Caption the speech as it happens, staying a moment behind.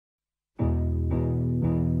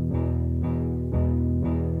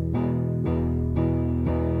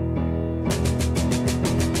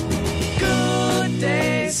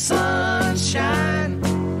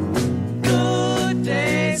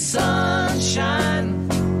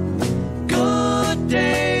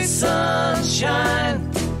day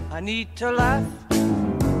sunshine. I need to laugh,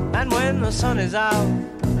 and when the sun is out,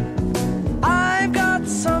 I've got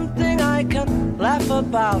something I can laugh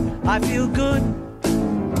about. I feel good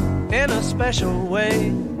in a special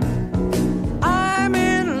way. I'm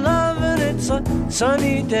in love and it's a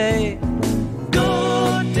sunny day.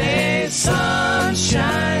 Good day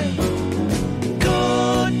sunshine.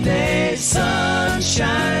 Good day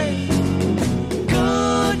sunshine.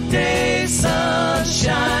 Good day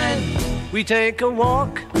sunshine. We take a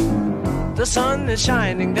walk, the sun is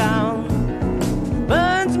shining down,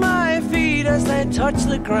 burns my feet as they touch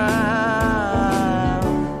the ground.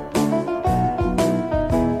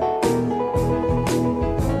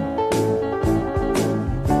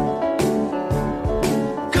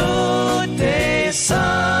 Good day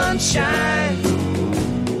sunshine.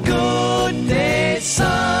 Good day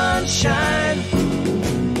sunshine.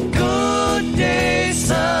 Good day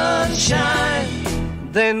sunshine.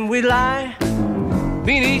 Then we lie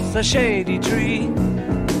beneath a shady tree.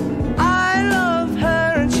 I love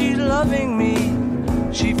her and she's loving me.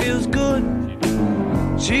 She feels good,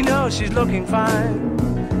 she knows she's looking fine.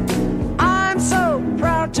 I'm so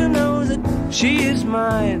proud to know that she is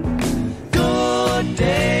mine. Good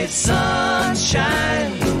day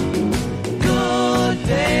sunshine. Good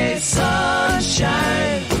day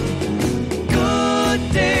sunshine. Good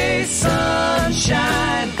day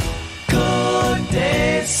sunshine. Good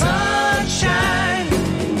day sunshine.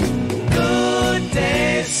 Good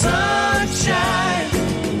day sunshine.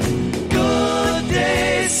 Good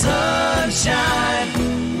day sunshine.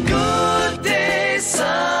 Good day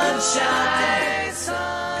sunshine.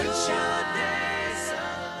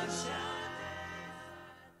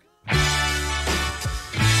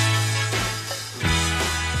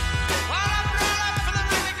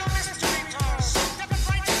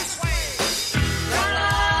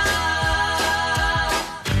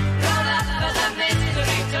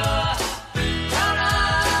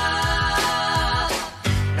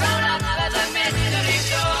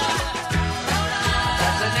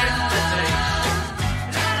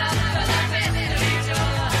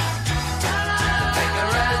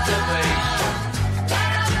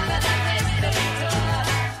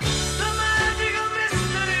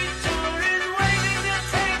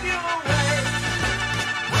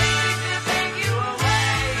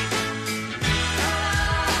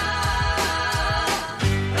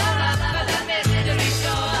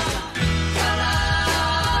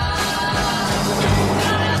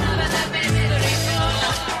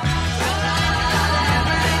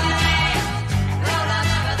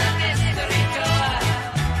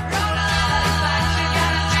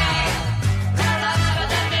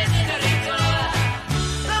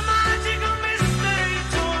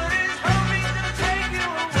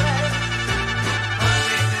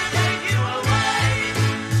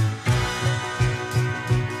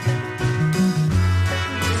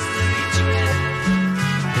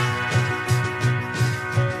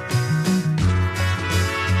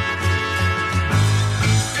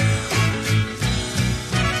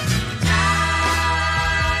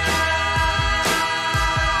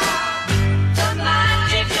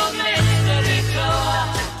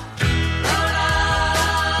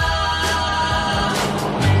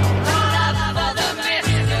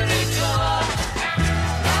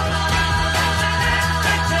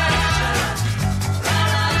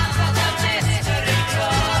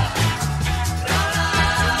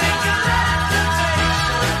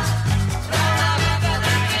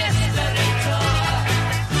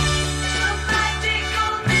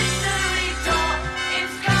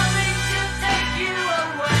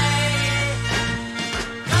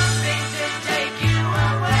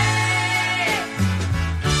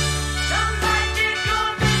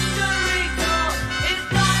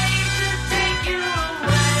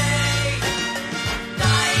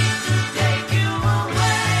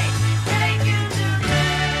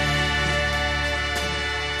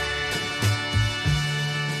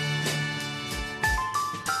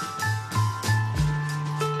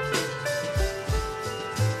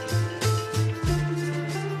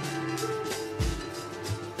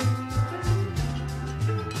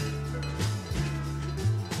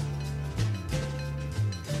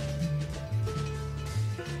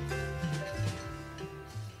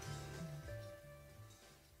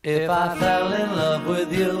 If I fell in love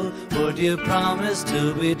with you, would you promise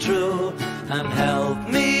to be true and help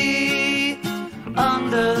me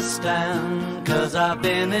understand? 'Cause I've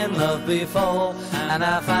been in love before, and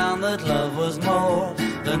I found that love was more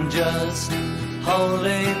than just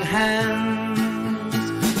holding hands.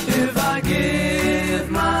 If I give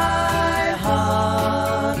my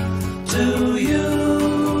heart to you,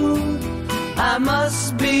 I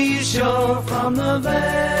must be sure from the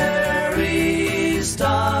very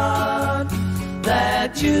start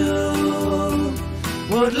that you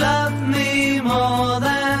would love me more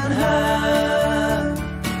than her.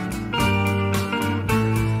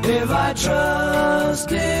 If I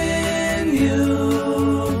trust in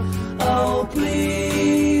you, oh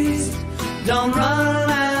please don't run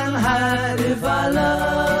and hide. If I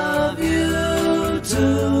love you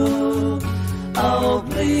too, oh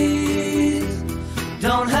please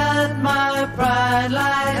don't hurt my pride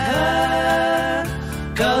like her.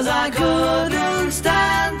 'Cause I couldn't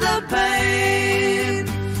stand the pain,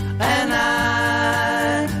 and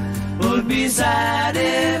I would be sad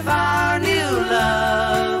if our new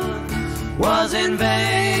love was in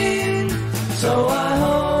vain. So I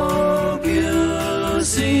hope you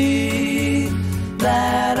see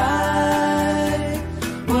that I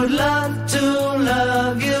would love to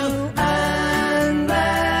love you, and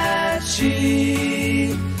that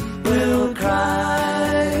she will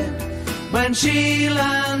cry when she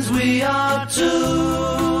learns we are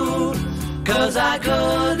two. 'Cause I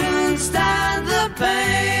couldn't stand the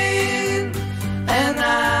pain, and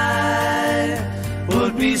I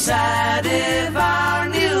would be sad if our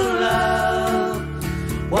new love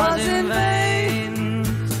was in vain.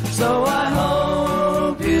 So I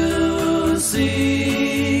hope you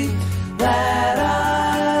see that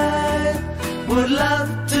I would love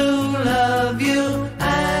to love you,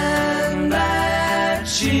 and that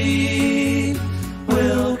she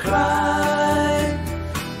will cry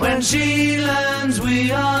when she learns we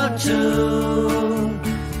are two.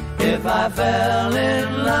 If I fell in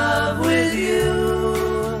love with you,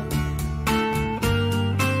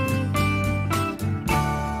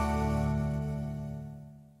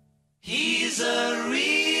 he's a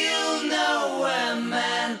real nowhere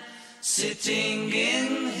man, sitting in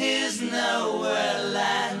his nowhere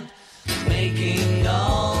land, making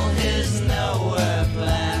all his nowhere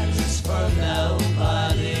plans for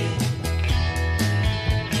nobody.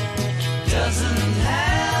 Doesn't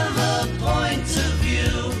have a point of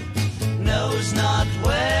view, knows not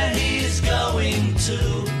where he's going to.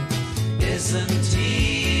 Isn't he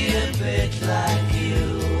a bit like you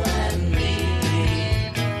and me?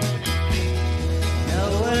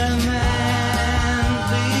 Nowhere man,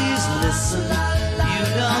 please listen. You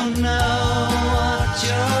don't know what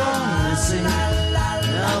you're missing.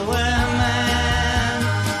 Nowhere man,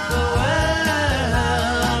 the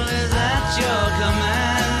world is at your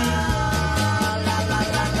command.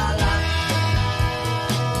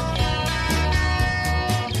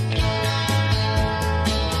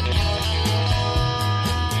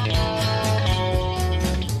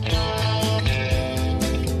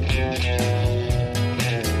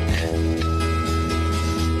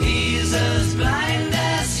 He's as blind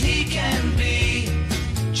as he can be,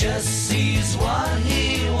 just sees what he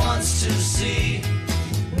wants to see.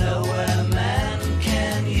 Nowhere man,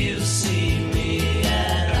 can you see me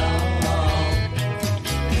at all?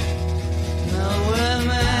 Nowhere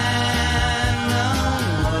man,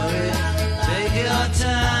 don't worry, take your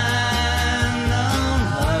time, don't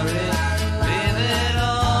hurry, leave it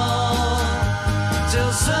all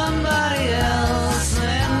till somebody else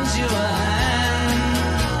lends you a hand.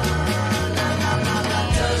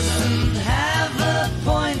 Doesn't have a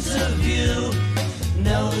point of view,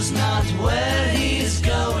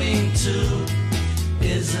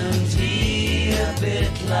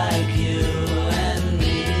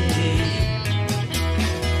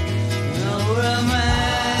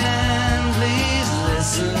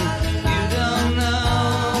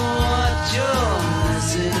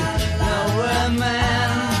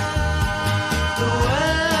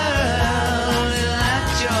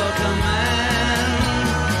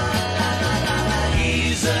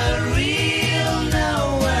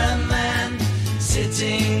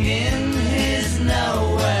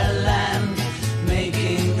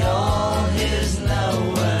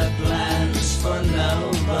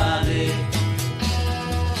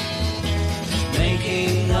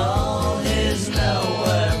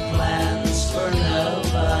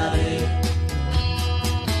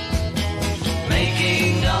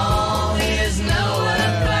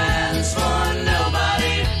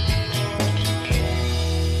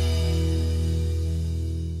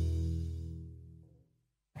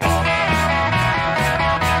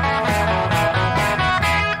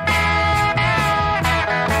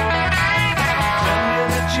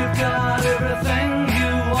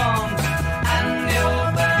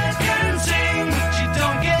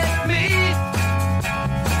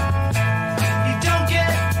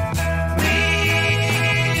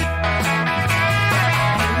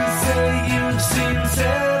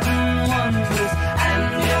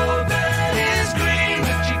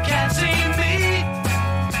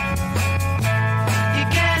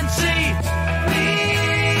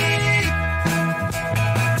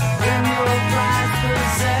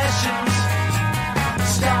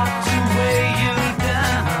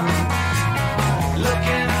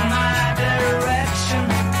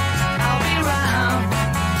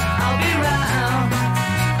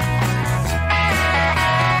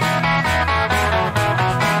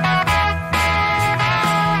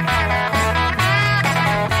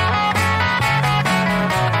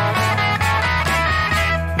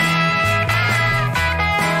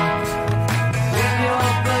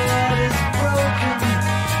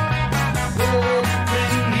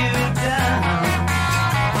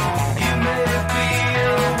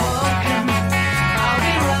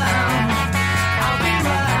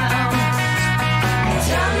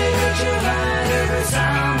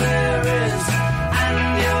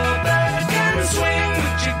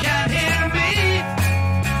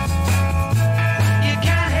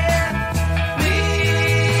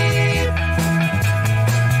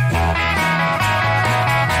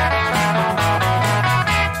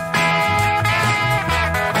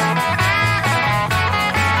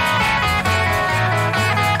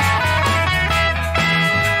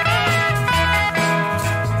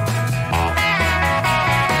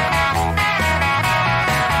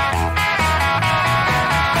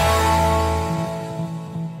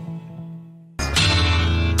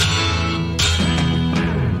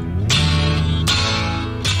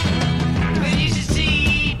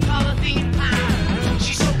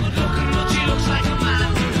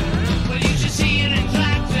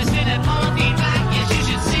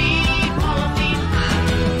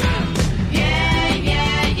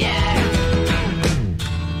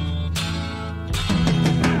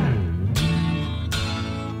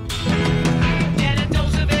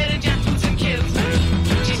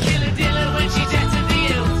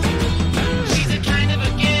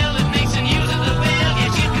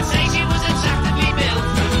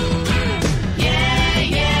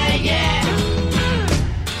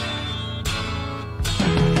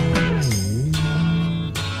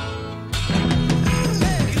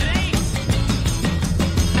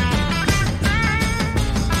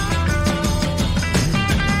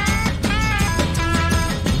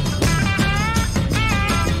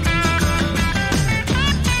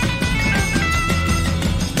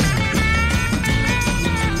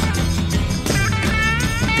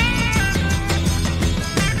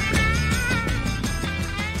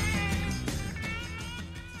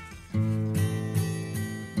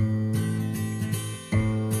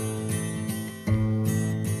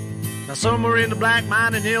 Now somewhere in the black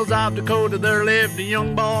mining hills of Dakota there lived a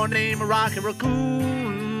young boy named Rocky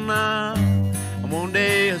Raccoon. And one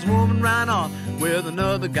day his woman ran off with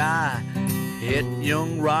another guy, hit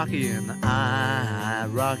young Rocky in the eye.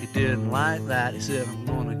 Rocky didn't like that. He said, I'm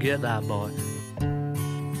gonna get that boy.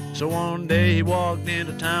 So one day he walked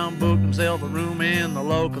into town, booked himself a room in the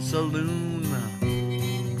local saloon.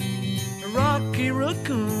 Rocky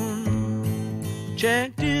Raccoon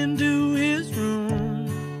checked into his room,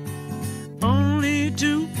 only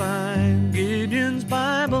to find Gideon's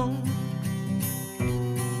Bible.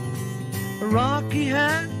 Rocky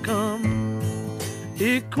had come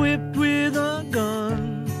equipped with a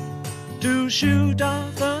gun to shoot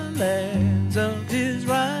off the legs of his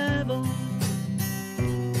rival.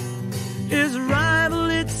 His rival,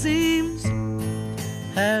 it seems,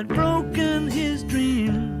 had broken his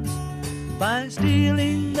dreams by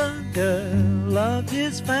stealing the girl of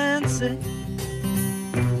his fancy.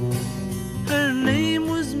 Her name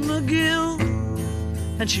was McGill,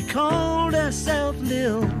 and she called herself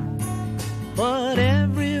Lil, but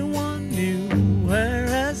everyone knew her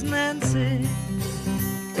as Nancy.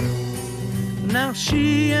 Now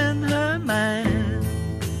she and her man,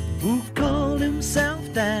 who called himself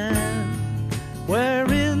Dan,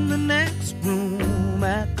 were in the next room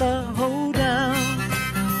at the hoedown.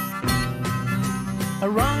 A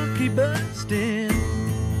Rocky burst in,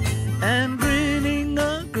 and grinning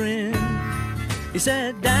a grin, he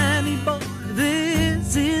said, Danny boy,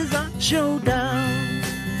 this is a showdown.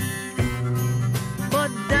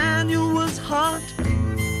 But Daniel was hot,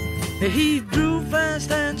 he drew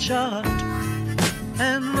fast and shot,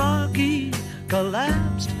 and Rocky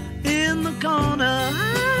collapsed in the corner.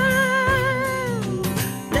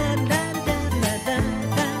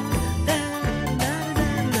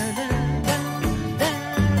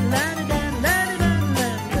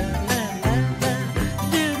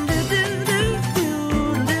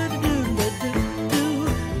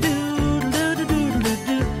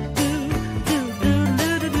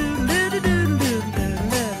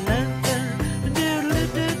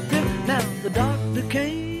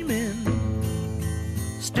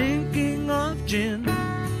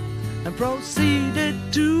 Proceeded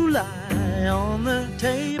to lie on the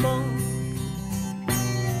table.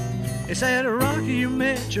 He said, Rocky, you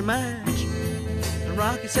met your match. And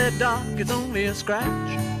Rocky said, Doc, it's only a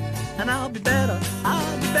scratch. And I'll be better,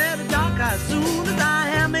 Doc, as soon as I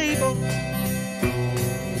am able.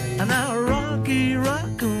 And now Rocky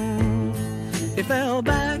Raccoon, he fell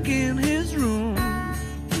back in his room,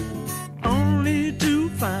 only to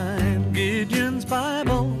find Gideon's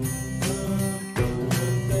Bible.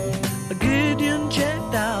 Gideon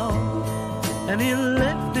checked out, and he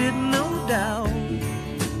left it, no doubt,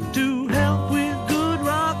 to help with good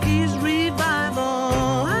Rocky's revival.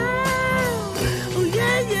 Oh,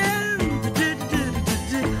 yeah, yeah.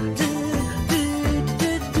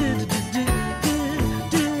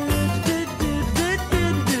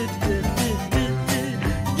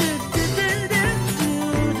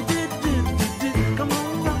 Come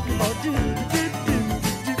on, Rocky boy,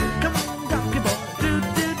 come on, Rocky boy.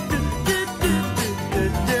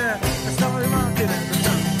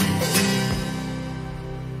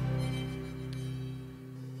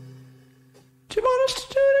 Do you want us to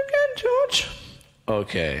do it again, George?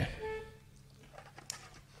 Okay.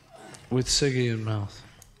 With Siggy in mouth.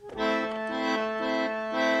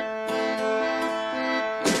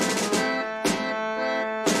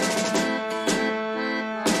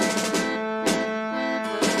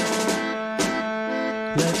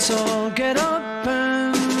 Let's all get up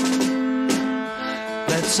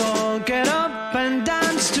and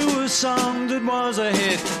dance to a song that was a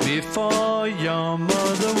hit before your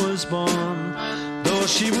mother was born. Though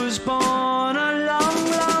she was born a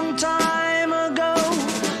long, long time ago,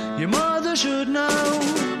 your mother should know.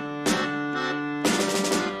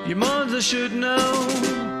 Your mother should know.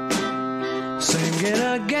 Sing it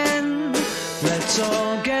again. Let's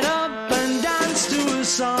all get up and dance to a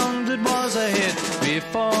song that was a hit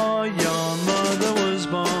before your mother was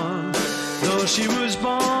born. Though she was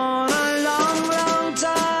born a long, long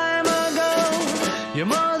time ago, your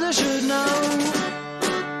mother should know.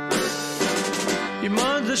 Your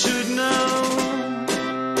mother should know.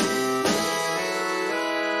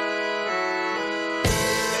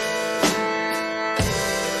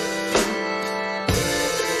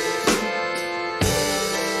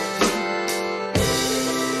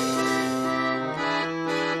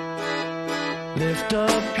 Lift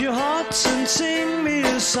up your hearts and sing me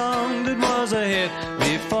a song that was a hit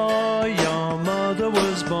before your mother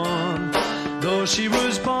was born. Though she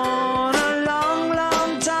was born a long,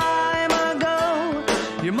 long time ago,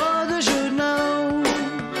 your mother should know.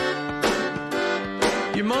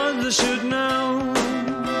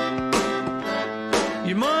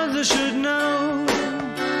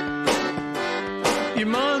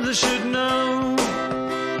 should know.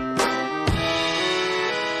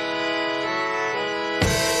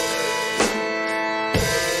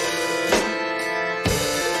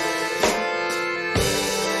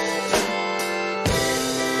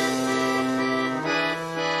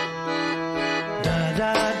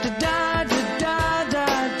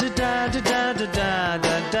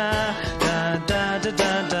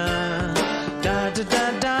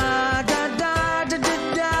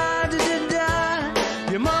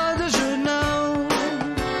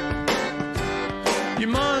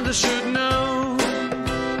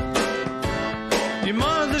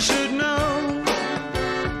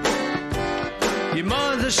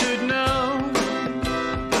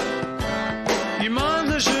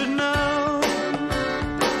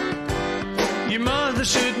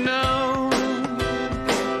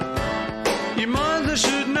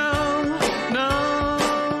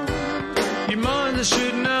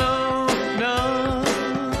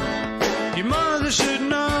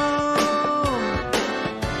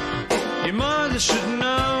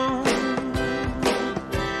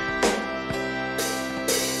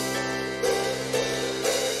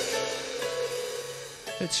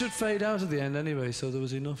 It should fade out at the end anyway, so there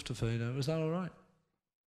was enough to fade out. Was that all right?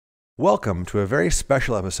 Welcome to a very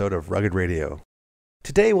special episode of Rugged Radio.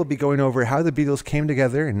 Today we'll be going over how the Beatles came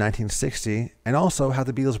together in 1960 and also how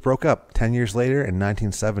the Beatles broke up 10 years later in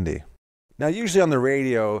 1970. Now, usually on the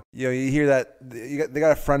radio, you hear that they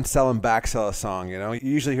got a front sell and back sell a song, You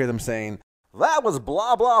usually hear them saying, "That was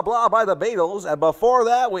blah, blah, blah by the Beatles, and before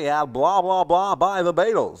that we had blah, blah, blah by the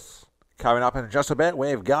Beatles. Coming up in just a bit,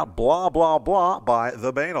 we've got blah, blah, blah by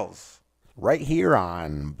the Beatles." Right here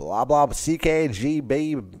on blah, blah,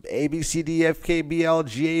 CKGB,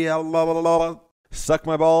 ABCDFKBLGAL, blah, blah, blah, blah, Suck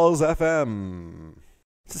My Balls FM.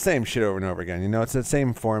 It's the same shit over and over again, It's the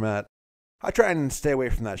same format. I try and stay away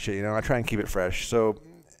from that shit, I try and keep it fresh. So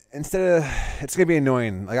instead of, it's going to be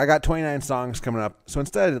annoying. Like, I got 29 songs coming up. So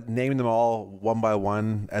instead of naming them all one by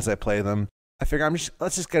one as I play them, I figure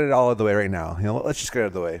let's just get it all out of the way right now. Let's just get it out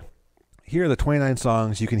of the way. Here are the 29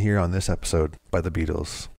 songs you can hear on this episode by the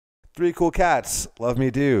Beatles. Three Cool Cats, Love Me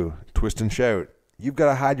Do, Twist and Shout, You've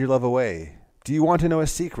Gotta Hide Your Love Away, Do You Want to Know a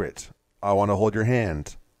Secret, I Want to Hold Your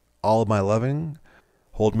Hand, All of My Loving,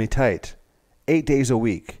 Hold Me Tight, 8 Days a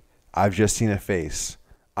Week, I've Just Seen a Face,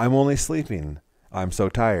 I'm Only Sleeping, I'm So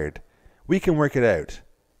Tired, We Can Work It Out,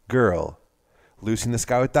 Girl, Lucy in the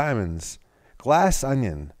Sky with Diamonds, Glass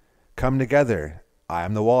Onion, Come Together, I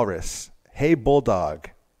Am the Walrus, Hey Bulldog,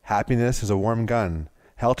 Happiness is a Warm Gun,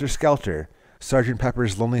 Helter Skelter, Sgt.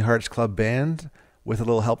 Pepper's Lonely Hearts Club Band, With a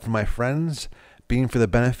Little Help from My Friends, Being for the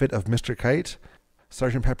Benefit of Mr. Kite,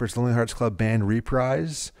 Sgt. Pepper's Lonely Hearts Club Band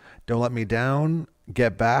Reprise, Don't Let Me Down,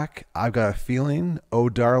 Get Back, I've Got a Feeling, Oh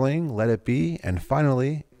Darling, Let It Be, and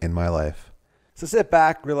finally, In My Life. So sit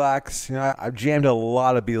back, relax. I've jammed a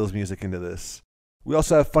lot of Beatles music into this. We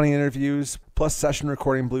also have funny interviews, plus session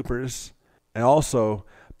recording bloopers, and also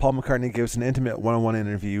Paul McCartney gives an intimate one-on-one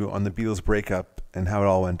interview on the Beatles breakup and how it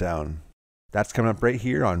all went down. That's coming up right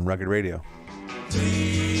here on Rugged Radio.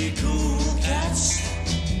 Three cool cats.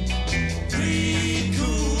 Three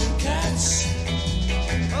cool cats.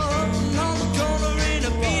 On the corner in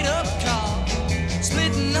a beat-up car,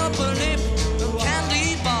 splitting up a lip, a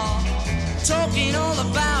candy bar, talking all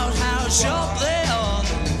about how sharp they are.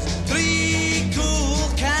 Three cool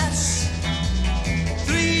cats.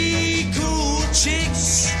 Three cool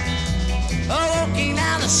chicks. Walking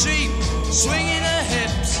down the street, swinging her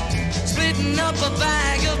hips, splitting up a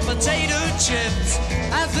bag of potato chips.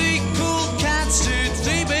 And three cool cats did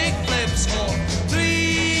three big flips for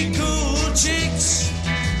three cool chicks.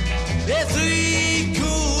 Yeah, three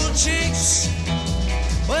cool chicks.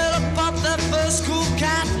 Well, up popped the first cool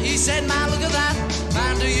cat. He said, "Man, look at that.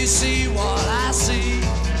 Man, do you see what I see?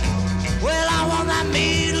 Well, I want that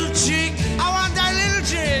middle chick. I want that little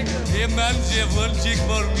chick. Yeah, man, she have one chick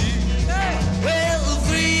for me. Well,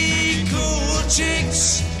 three cool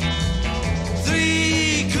chicks.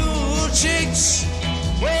 Three cool chicks.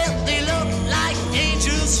 Well, they look like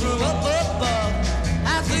angels from up above.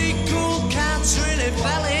 And three cool cats really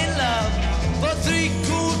fell in love. But three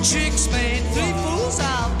cool chicks made three fools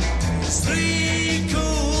out. Three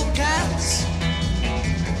cool cats.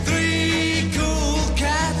 Three cool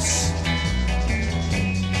cats.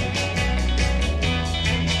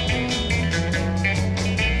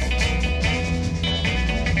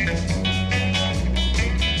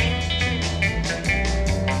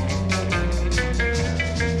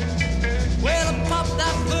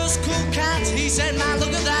 He said, "Man,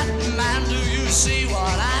 look at that. Man, do you see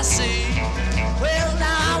what I see? Well,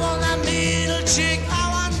 now I want that middle chick. I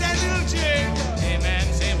want that little chick. Hey, man,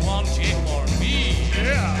 say one chick for me.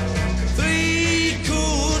 Yeah.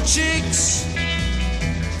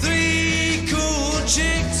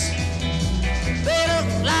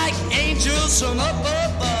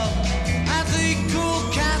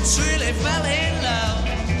 they fell in love.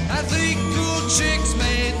 And three cool chicks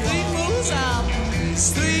made three fools out.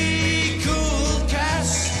 Three cool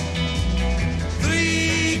cats.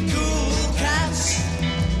 Three cool cats.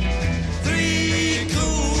 Three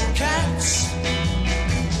cool cats.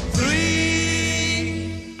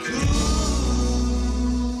 Three cool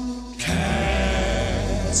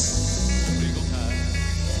cats.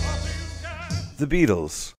 The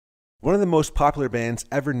Beatles, one of the most popular bands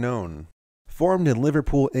ever known, formed in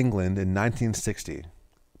Liverpool, England in 1960.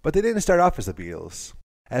 But they didn't start off as the Beatles.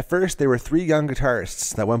 At first, they were three young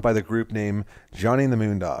guitarists that went by the group name Johnny and the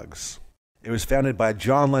Moondogs. It was founded by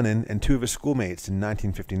John Lennon and two of his schoolmates in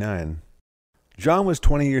 1959. John was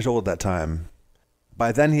 20 years old at that time.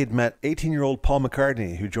 By then, he had met 18-year-old Paul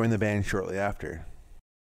McCartney, who joined the band shortly after.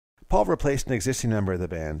 Paul replaced an existing member of the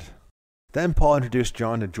band. Then Paul introduced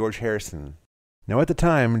John to George Harrison. Now at the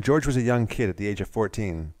time, George was a young kid at the age of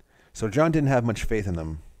 14, so John didn't have much faith in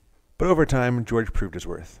them. But over time, George proved his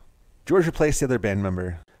worth. George replaced the other band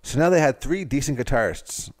member, so now they had three decent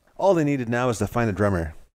guitarists. All they needed now was to find a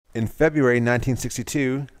drummer. In February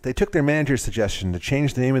 1962, they took their manager's suggestion to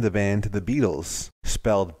change the name of the band to the Beatles,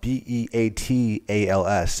 spelled B-E-A-T-A-L-S,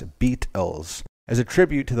 Beatles, as a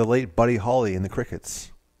tribute to the late Buddy Holly and the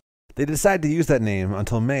Crickets. They decided to use that name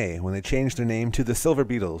until May, when they changed their name to the Silver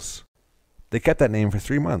Beatles. They kept that name for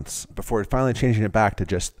 3 months, before finally changing it back to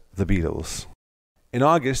just the Beatles. In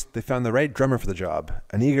August, they found the right drummer for the job,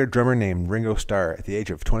 an eager drummer named Ringo Starr at the age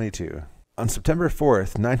of 22. On September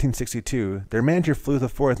 4th, 1962, their manager flew the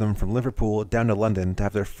four of them from Liverpool down to London to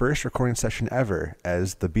have their first recording session ever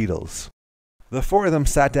as the Beatles. The four of them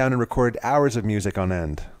sat down and recorded hours of music on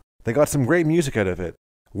end. They got some great music out of it.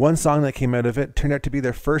 One song that came out of it turned out to be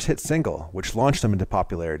their first hit single, which launched them into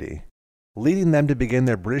popularity, leading them to begin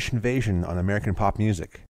their British invasion on American pop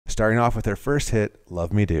music, starting off with their first hit,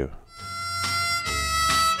 Love Me Do.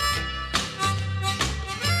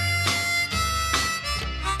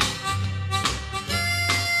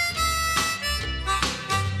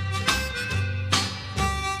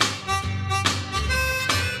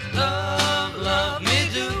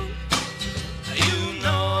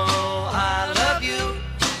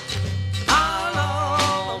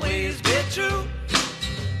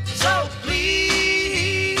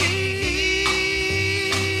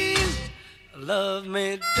 Love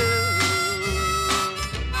me do,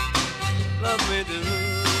 love me do,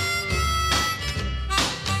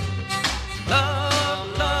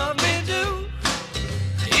 love me do.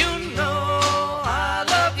 You know I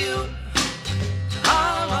love you.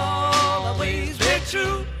 I'll always be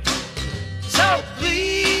true. So please,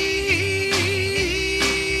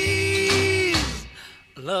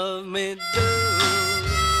 love me do.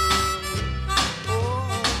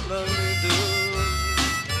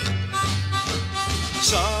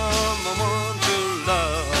 Someone to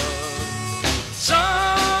love,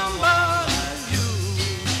 someone like you.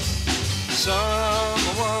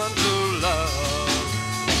 Someone to love,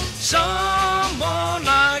 someone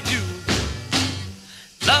like you.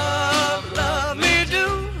 Love me do.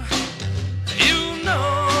 You know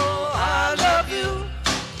I love you.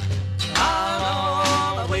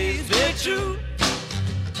 I'll always be true.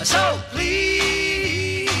 So please,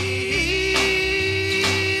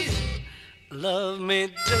 love me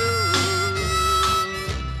do.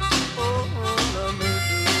 Oh,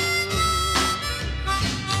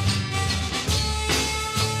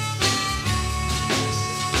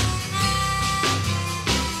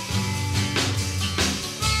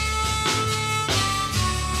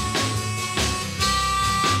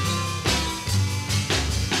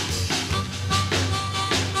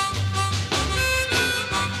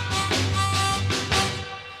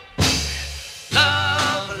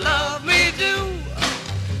 love me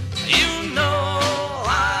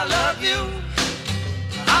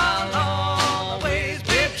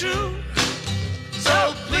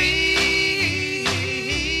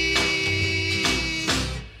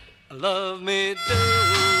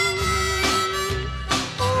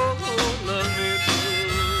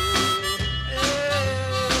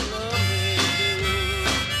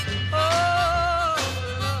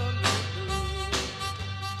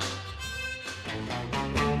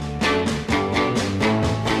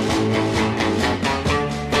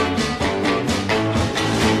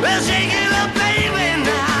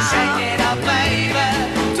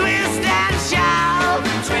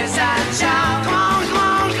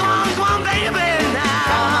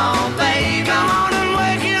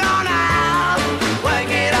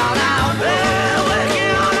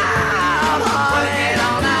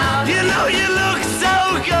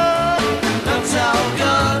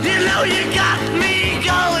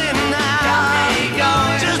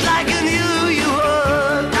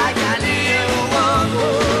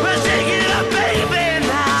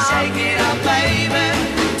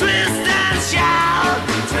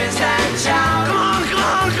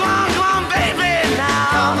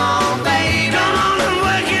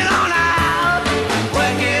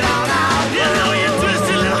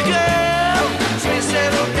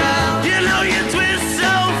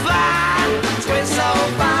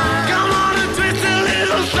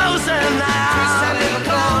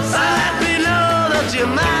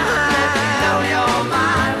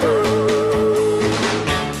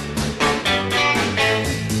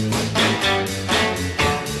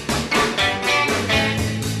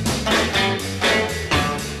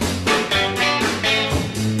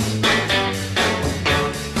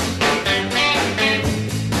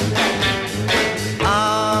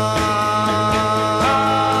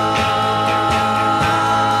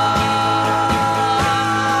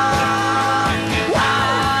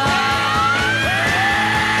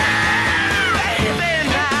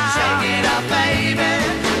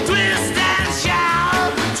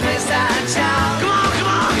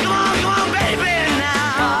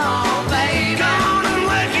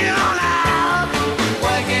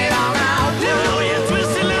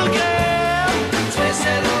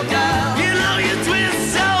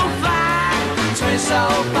so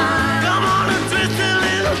fine. Come on and twist a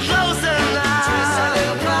little closer now. Twist a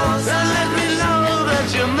little closer. And let me know that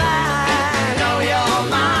you're mine. Know you're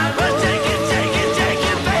mine. Well, take it,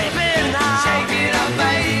 baby, now. Shake it up,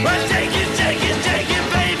 baby. Well, take it, baby,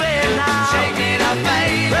 now. Shake it up,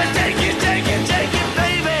 baby. Well, take it,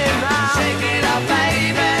 baby, now. Shake it up,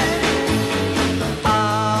 baby.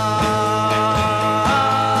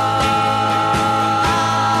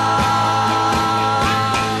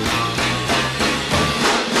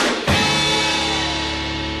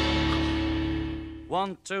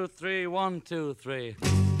 One, two, three, 1, 2, 3.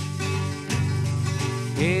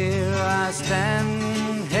 Here I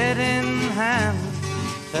stand, head in hand,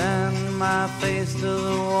 turn my face to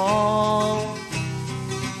the wall.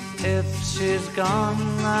 If she's gone,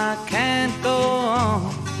 I can't go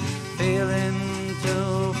on, feeling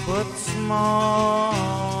 2 foot small.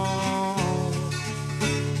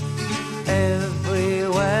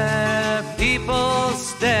 Everywhere people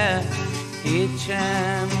stare, each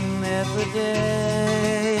and every day.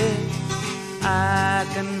 I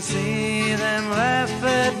can see them laugh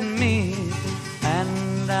at me,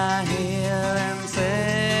 and I hear them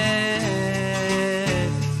say,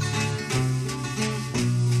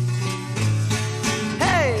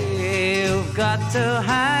 hey, you've got to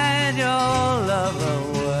hide your love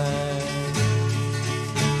away.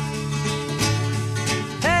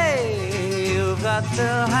 Hey, you've got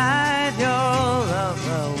to hide your love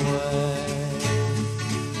away.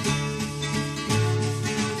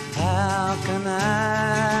 How can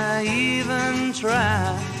I even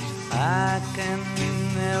try? I can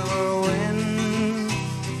never win.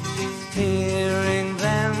 Hearing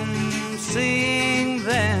them, seeing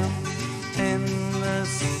them in the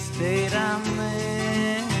state I'm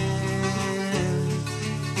in.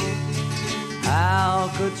 How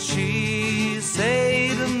could she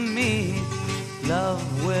say to me, love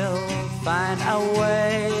will find a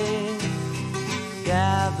way?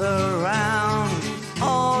 Gather round,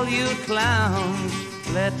 all you clowns,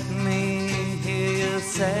 let me hear you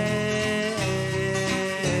say,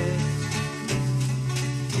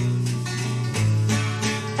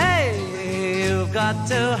 hey, you've got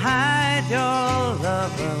to hide your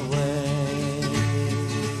love away.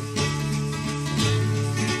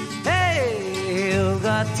 Hey, you've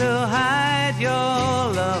got to hide your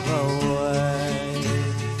love away.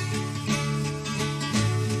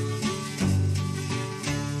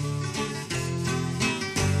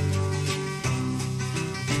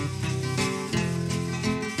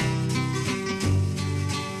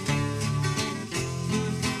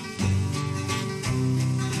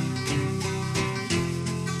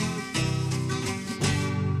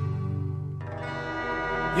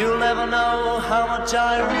 You'll never know how much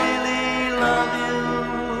I really love you.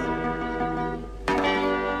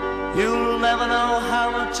 You'll never know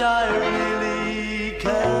how much I really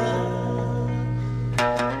care.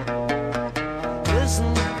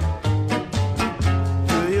 Listen,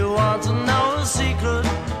 do you want to know a secret?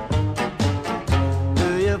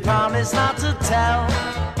 Do you promise not to tell?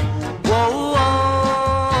 Whoa,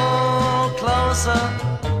 whoa, closer.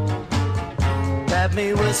 Let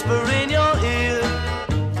me whisper in your ear.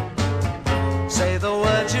 Say the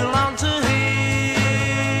words you long to hear.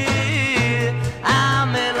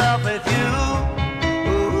 I'm in love with you.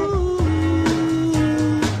 Ooh.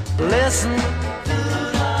 Listen,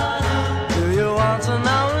 do you want to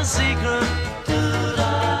know a secret?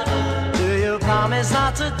 Do you promise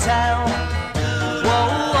not to tell?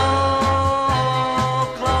 Whoa, whoa,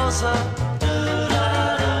 closer.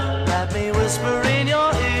 Let me whisper in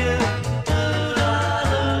your ear.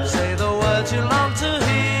 Say the words you long to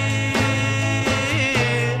hear.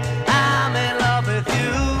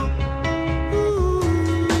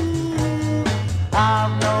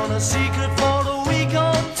 I've known a secret for a week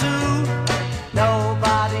or two.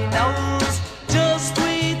 Nobody knows, just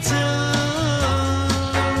we two.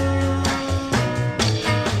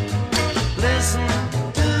 Listen,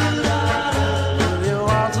 do you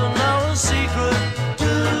want to know a secret? Do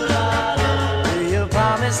you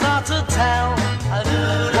promise not to tell?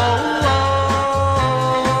 Whoa,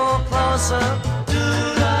 whoa, closer.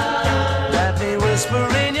 Let me whisper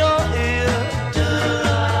in your ear.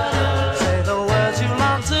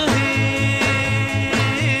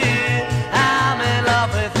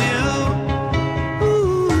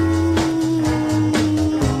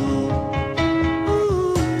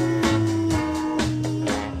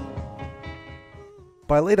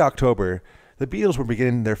 By late October, the Beatles were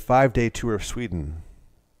beginning their 5-day tour of Sweden.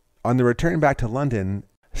 On their return back to London,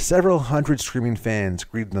 several hundred screaming fans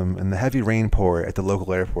greeted them in the heavy rain pour at the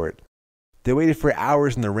local airport. They waited for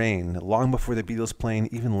hours in the rain, long before the Beatles' plane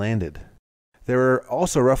even landed. There were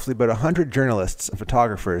also roughly about 100 journalists and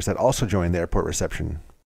photographers that also joined the airport reception.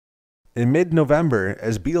 In mid-November,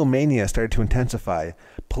 as Beatlemania started to intensify,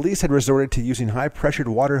 police had resorted to using high-pressured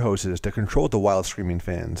water hoses to control the wild screaming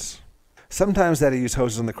fans. Sometimes they had to use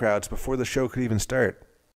hoses on the crowds before the show could even start.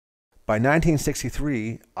 By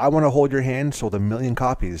 1963, I Want to Hold Your Hand sold 1 million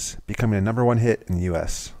copies, becoming a #1 hit in the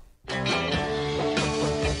U.S.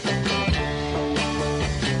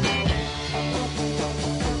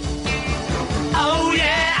 Oh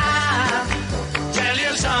yeah, I'll tell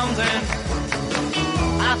you something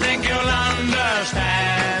I think you'll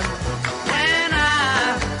understand when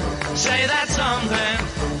I say that something.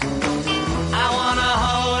 I wanna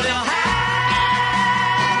hold your hand.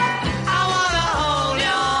 I wanna hold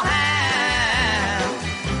your hand.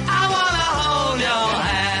 I wanna hold your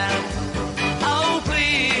hand. Oh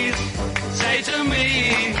please, say to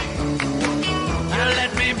me,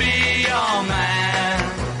 let me be your man.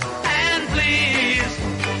 And please,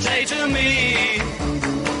 say to me,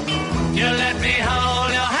 you let me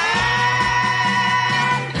hold your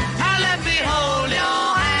hand. Let me hold your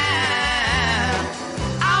hand.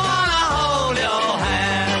 I wanna hold your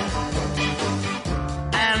hand.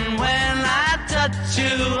 And when I touch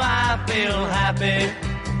you, I feel happy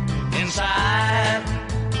inside.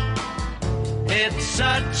 It's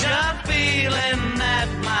such a feeling that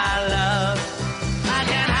my love I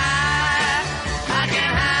can hide, I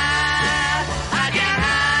can hide, I can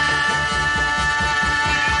hide.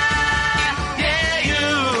 Yeah, you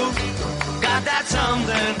got that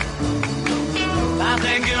something I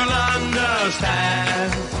think you'll understand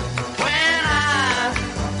when I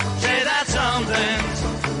say that something.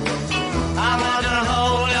 I want to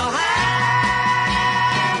hold your hand.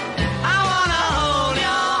 I want to hold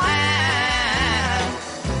your hand.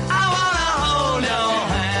 I want to hold your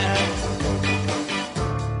hand.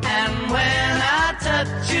 And when I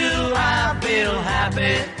touch you, I feel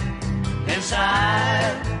happy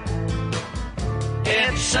inside.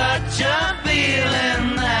 It's such a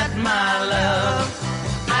feeling that my love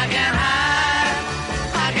I can hide,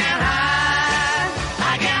 I can hide,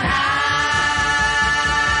 I can hide.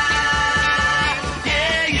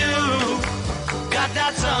 Yeah, you got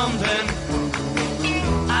that something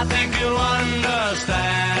I think you'll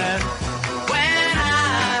understand when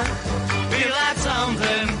I feel that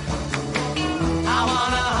something. I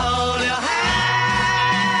wanna hold your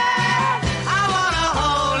hand. I wanna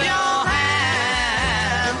hold your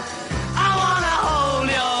hand. I wanna hold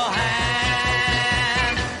your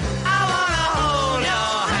hand. I wanna hold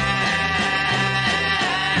your hand.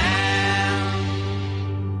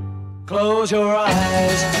 Close your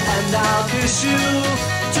eyes and I'll kiss you.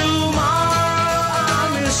 Tomorrow I'll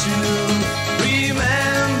miss you.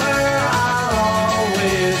 Remember, I'll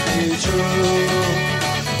always be true.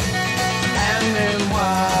 And then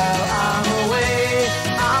while I'm away,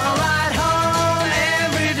 I'll ride home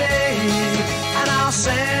every day, and I'll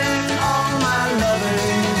send all my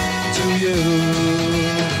loving to you.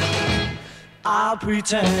 I'll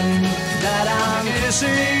pretend that I'm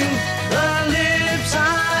kissing the lips I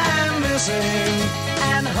am missing,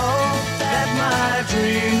 and hope that my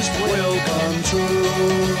dreams will come true.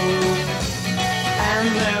 And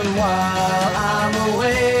then while I'm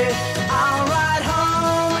away, I'll ride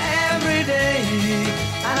home every day,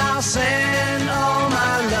 and I'll send all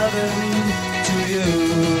my loving to you.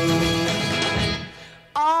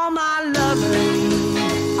 All my loving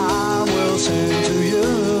I will send to you.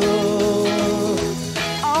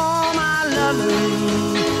 All my loving,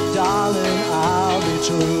 darling, I'll be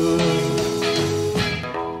true.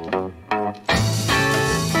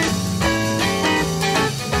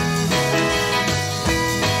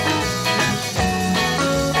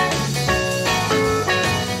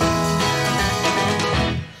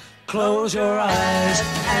 Close your eyes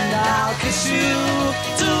and I'll kiss you.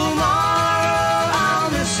 Tomorrow I'll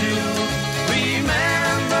miss you.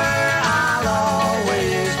 Remember, I'll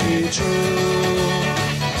always be true.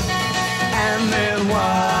 And then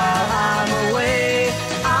while I'm away,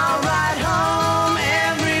 I'll ride home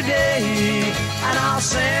every day, and I'll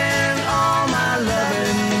send all my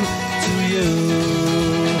loving to you.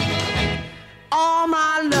 All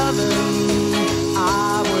my loving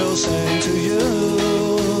I will send to you.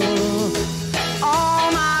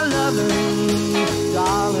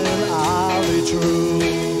 Darling, I'll be true.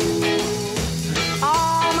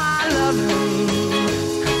 All my loving,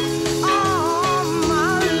 all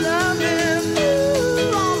my loving,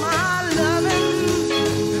 all my loving,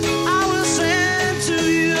 I will send to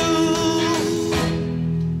you.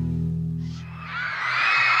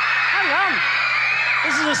 Hang on.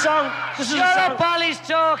 This is a song. Shut up, Polly's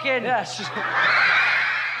talking. Yes.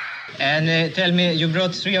 And tell me, you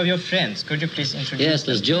brought 3 of your friends. Could you please introduce Yes,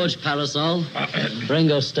 there's George Parasol,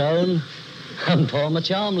 Ringo Stone, and Paul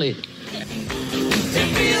Machamley. It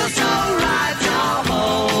feels so right now,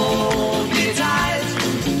 hold me tight.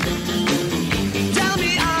 Tell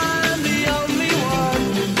me I'm the only one,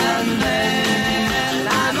 and then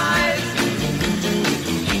I might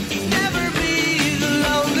never be the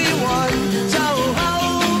lonely one. So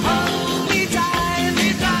hold me tight,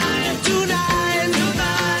 tonight,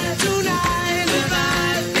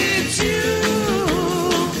 it's you.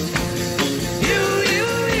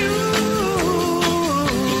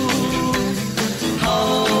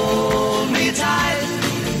 Hold me tight.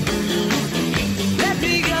 Let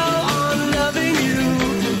me go on loving you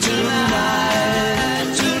tonight.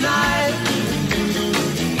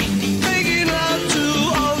 Making love to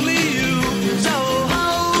only you. So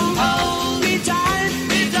hold me tight.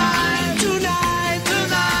 Tonight,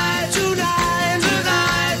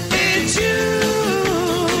 it's you.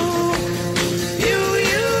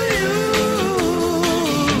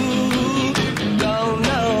 Don't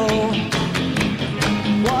know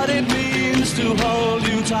what it means to hold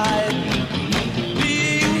you tight.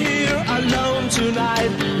 Being here alone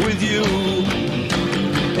tonight with you.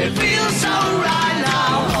 It feels so right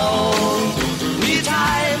now. Hold me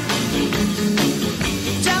tight.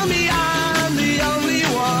 Tell me I'm the only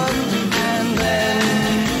one, and then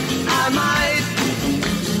I might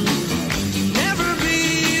never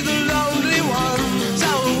be the lonely one.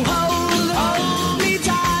 So hold me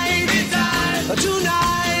tight.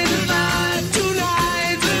 Tonight,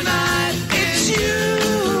 it's you.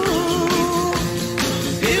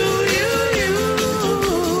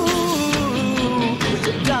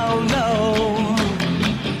 Don't know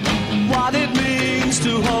what it means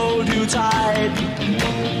to hold you tight.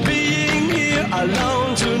 Being here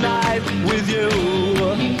alone tonight with you.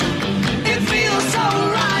 It feels so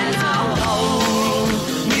right now. Hold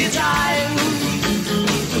me tight.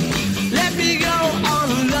 Let me go on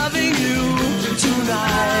loving you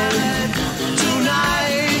tonight.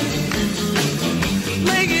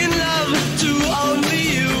 Making love to only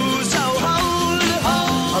you. So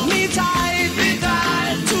hold me tight.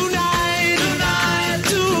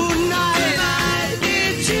 Tonight,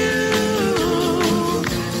 it's you.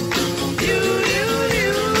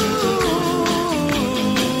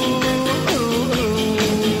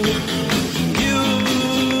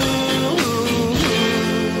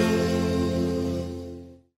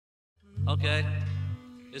 Okay.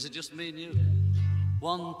 Is it just me and you?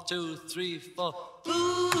 1, 2, 3, 4.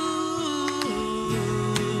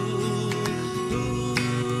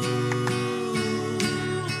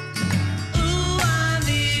 I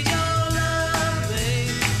need your love,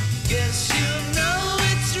 babe. Guess you know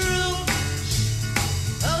it's true.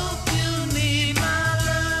 Hope you need my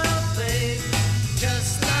love, babe.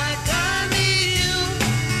 Just like I need you.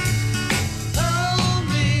 Hold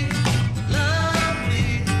me, love me.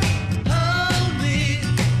 Hold me,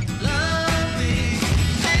 love me.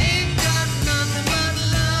 Ain't got nothing but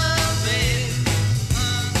love, babe.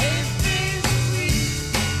 Hey, baby,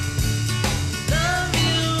 love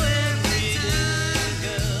you every time,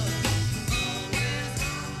 girl.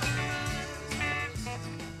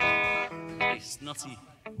 It's nutty.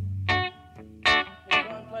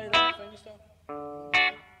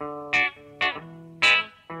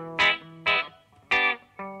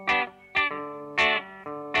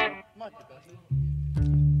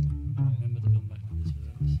 Remember to come back to this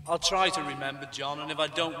verse. I'll try to remember, John, and if I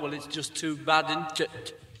don't, well, it's just too bad, isn't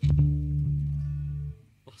it?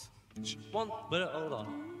 One, but hold on.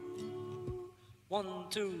 1,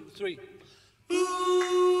 2, 3.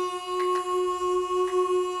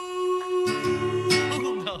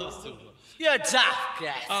 Oh, no, that's too much. You're daft,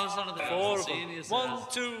 Gaff. I was on the 4 of them. seniors. 1,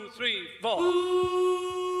 2, 3, 4. Ooh,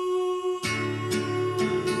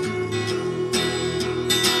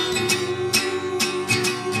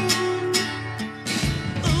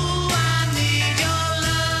 I need your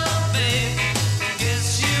love, babe. Guess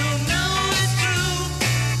you know it's true.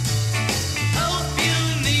 Hope you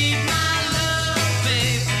need my love,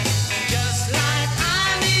 babe. Just like I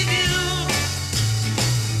need you.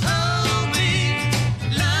 Hold me,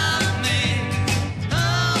 love me.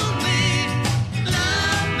 Hold me,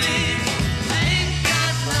 love me. Ain't got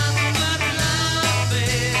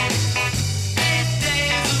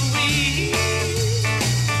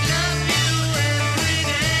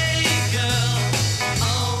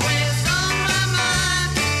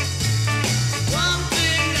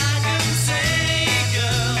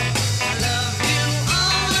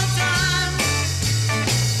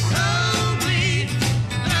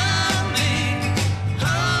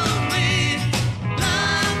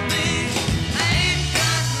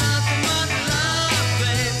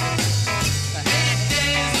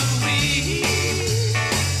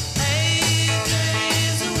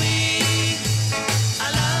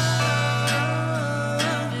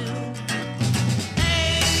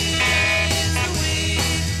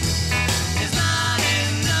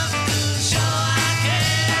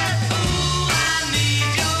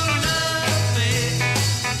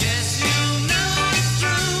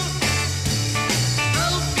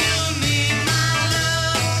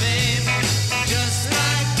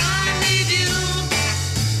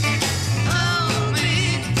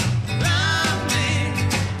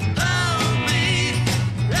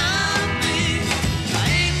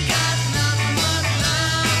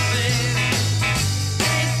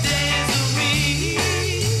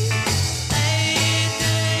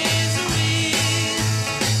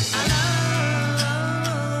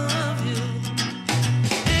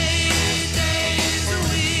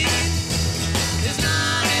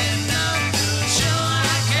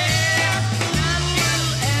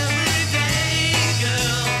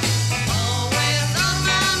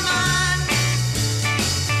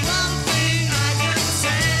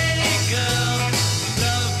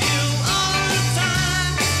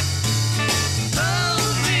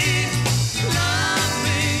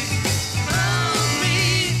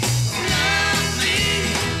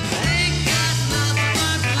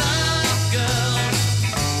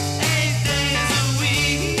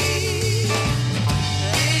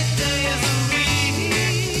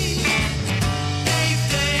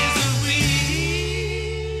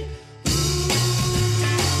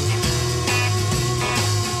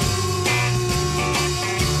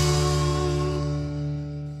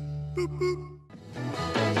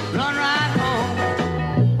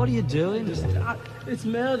What are you doing? It's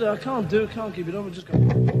murder. I can't do it. Can't keep it up. I just go.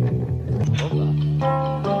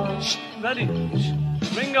 Shh, ready. Shh.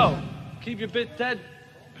 Ringo, keep your bit dead.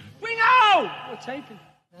 Ringo! We're taping.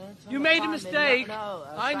 You made a mistake.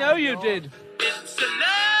 I know you did. It's a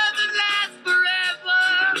love that lasts forever.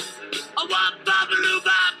 A one babaloo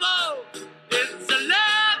babo. It's a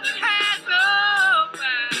love that has no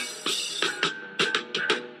man.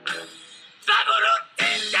 Babaloo,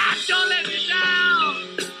 don't let me down.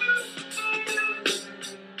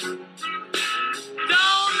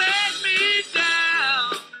 Don't let me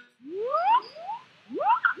down.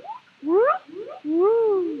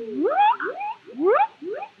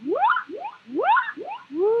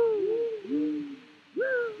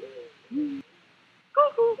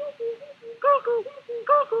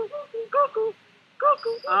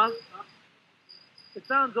 It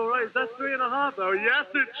sounds all right. Is that 3.5? Oh, yes,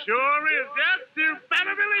 it sure is. Yes, you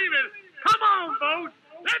better believe it. Come on, folks.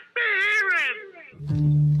 Let me hear it.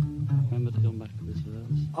 Remember to come back to this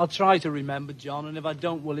verse. I'll try to remember, John, and if I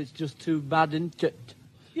don't, well, it's just too bad, isn't it?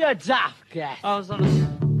 You're daft, cat. I was on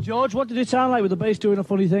a... George, what did it sound like with the bass doing a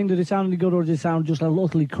funny thing? Did it sound any good or did it sound just like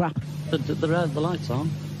utterly crap? The lights on.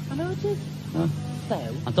 I know it is. No. So,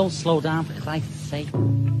 And don't slow down for Christ's sake.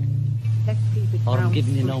 let's keep it Or I'm down.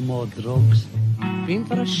 giving you no more drugs. Been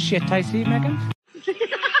for a shit, I see, Megan.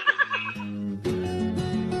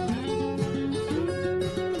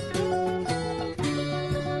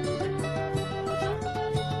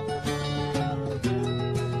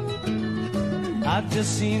 I've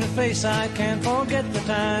just seen her face, I can't forget the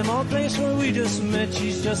time or place where we just met.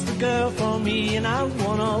 She's just the girl for me, and I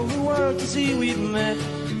want all the world to see we've met.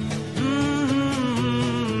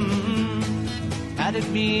 Had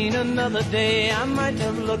it been another day, I might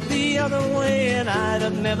have looked the other way, and I'd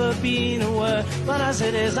have never been aware. But as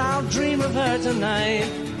it is, I'll dream of her tonight.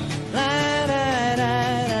 La, da,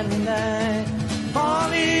 da, da, da.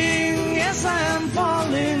 Falling, yes, I am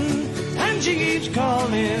falling, and she keeps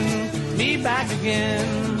calling me back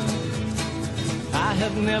again. I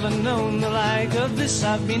have never known the like of this.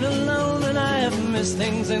 I've been alone and I have missed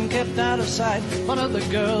things and kept out of sight, but other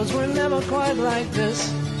girls were never quite like this.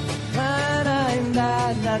 Da, da,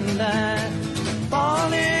 da, da, da.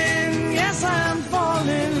 Falling, yes, I'm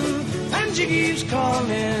falling, and she keeps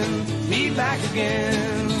calling me back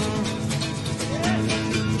again.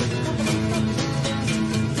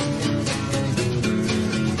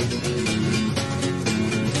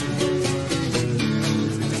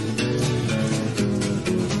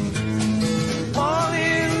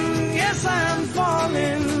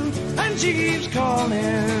 She keeps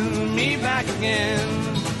calling me back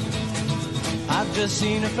again. I've just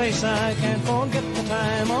seen her face, I can't forget the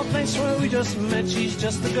time or place where we just met. She's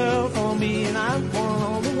just the girl for me, and I want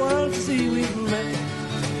all the world to see we've met.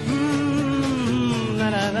 La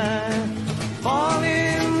la la.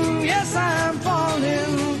 Falling, yes, I'm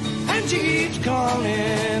falling, and she keeps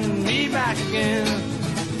calling me back again.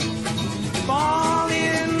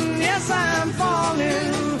 Falling, yes, I'm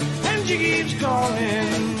falling, and she keeps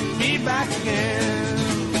calling me back again.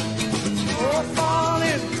 Oh,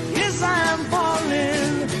 falling, yes, I'm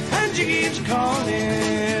falling, and she keeps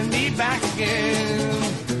calling me back again.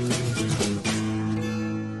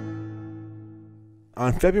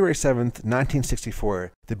 On February 7th,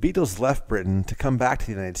 1964, the Beatles left Britain to come back to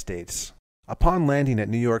the United States. Upon landing at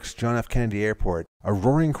New York's John F. Kennedy Airport, a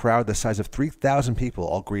roaring crowd the size of 3,000 people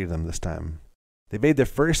all greeted them this time. They made their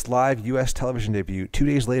first live U.S. television debut 2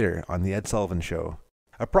 days later on The Ed Sullivan Show.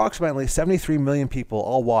 Approximately 73 million people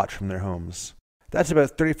all watched from their homes. That's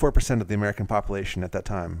about 34% of the American population at that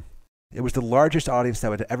time. It was the largest audience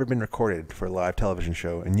that had ever been recorded for a live television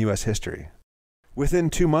show in U.S. history. Within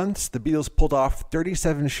 2 months, the Beatles pulled off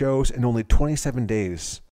 37 shows in only 27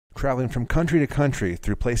 days, traveling from country to country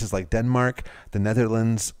through places like Denmark, the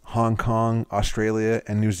Netherlands, Hong Kong, Australia,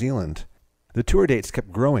 and New Zealand. The tour dates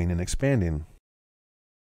kept growing and expanding.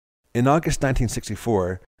 In August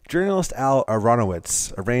 1964, journalist Al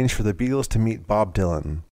Aronowitz arranged for the Beatles to meet Bob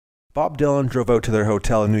Dylan. Bob Dylan drove out to their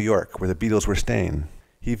hotel in New York, where the Beatles were staying.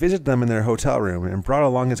 He visited them in their hotel room and brought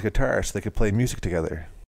along his guitar so they could play music together.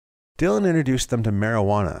 Dylan introduced them to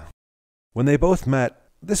marijuana. When they both met,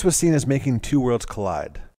 this was seen as making two worlds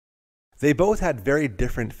collide. They both had very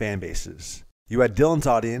different fan bases. You had Dylan's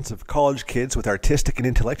audience of college kids with artistic and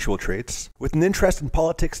intellectual traits, with an interest in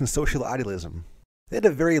politics and social idealism. They had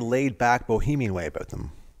a very laid-back bohemian way about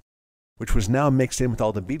them, which was now mixed in with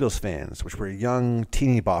all the Beatles fans, which were young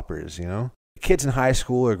teeny boppers, you know? Kids in high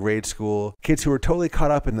school or grade school, kids who were totally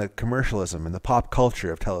caught up in the commercialism and the pop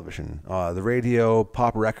culture of television. The radio,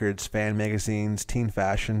 pop records, fan magazines, teen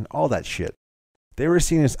fashion, all that shit. They were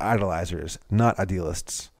seen as idolizers, not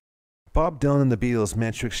idealists. Bob Dylan and the Beatles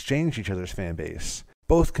managed to exchange each other's fan base.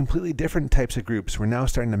 Both completely different types of groups were now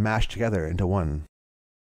starting to mash together into one.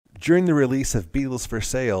 During the release of Beatles for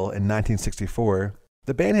Sale in 1964,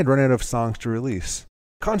 the band had run out of songs to release.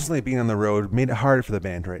 Constantly being on the road made it hard for the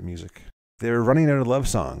band to write music. They were running out of love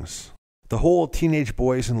songs. The whole teenage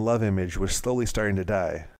boys in love image was slowly starting to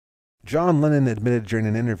die. John Lennon admitted during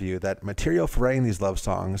an interview that material for writing these love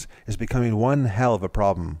songs is becoming one hell of a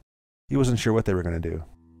problem. He wasn't sure what they were going to do.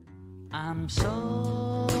 I'm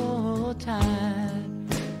so tired,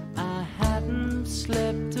 I hadn't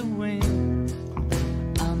slept a wink.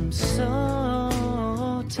 I'm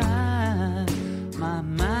so tired, my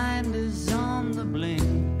mind is on the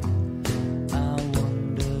blink. I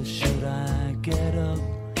wonder, should I get up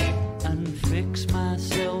and fix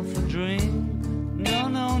myself a drink? No,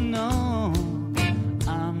 no, no,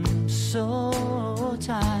 I'm so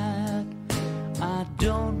tired, I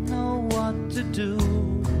don't know what to do.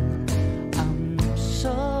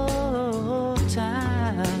 So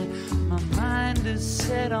tired, my mind is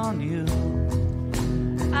set on you.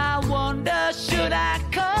 I wonder, should I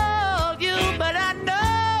call you? But I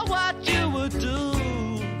know what you would do.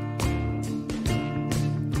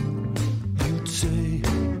 You'd say,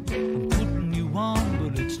 I'm putting you on,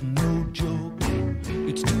 but it's no joke.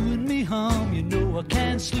 It's doing me harm, you know I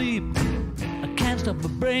can't sleep. I can't stop my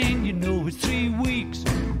brain, you know it's 3 weeks.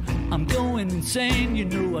 I'm going insane, you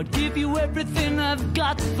know I'd give you everything I've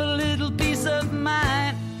got for a little peace of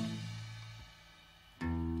mind.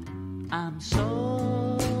 I'm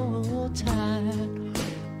so tired,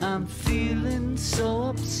 I'm feeling so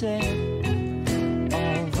upset.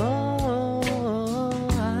 Although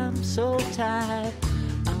I'm so tired,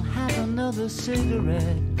 I'll have another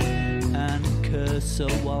cigarette and curse Sir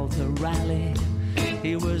Walter Raleigh.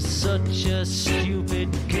 He was such a stupid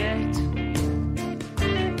get.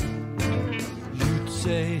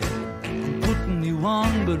 Say, I'm putting you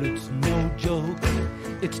on, but it's no joke.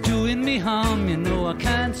 It's doing me harm, you know I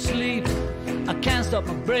can't sleep. I can't stop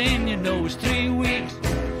my brain, you know it's 3 weeks.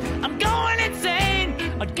 I'm going insane,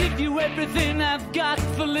 I'd give you everything I've got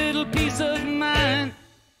for a little peace of mind.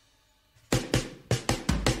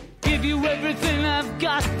 Give you everything I've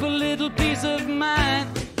got for a little peace of mind.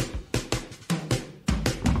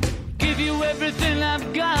 Give you everything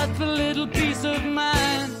I've got for a little peace of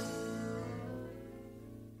mind.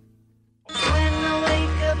 When I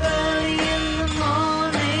wake up early in the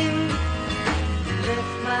morning,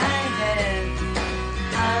 lift my head,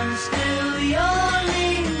 I'm still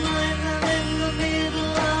yawning. When I'm in the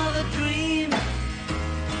middle of a dream,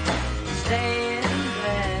 stay in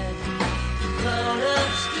bed, float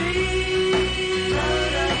upstream,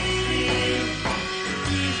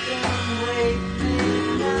 please don't wake me,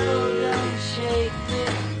 no, don't shake me,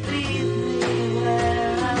 leave me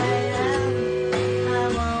where I'm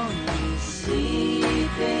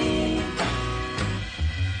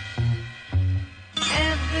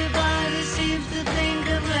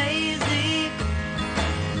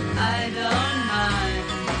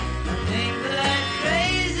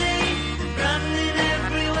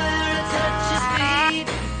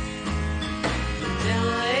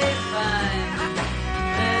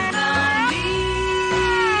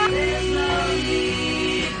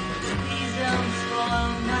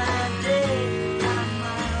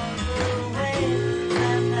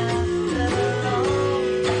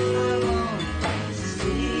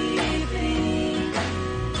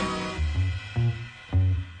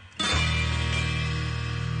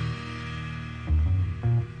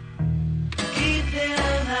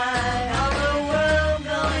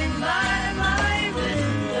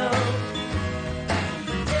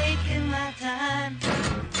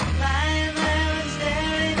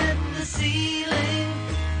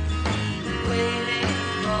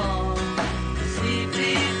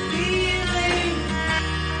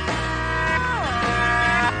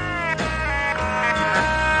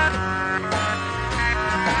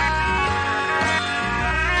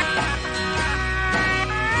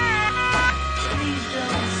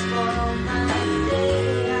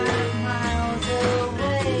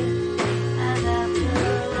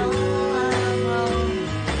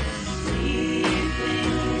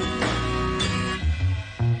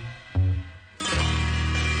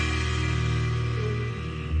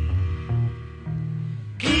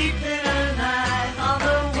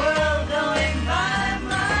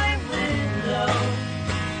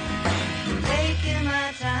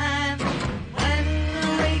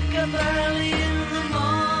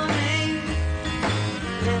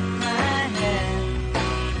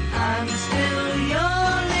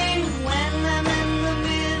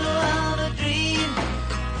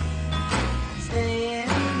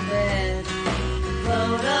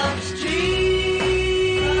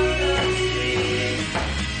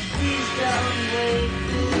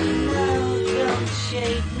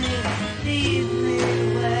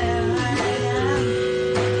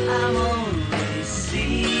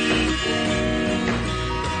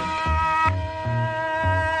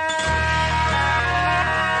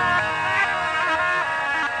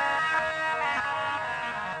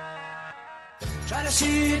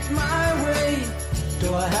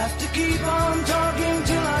have to keep on talking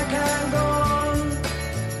till I can go on.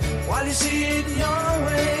 While you see it your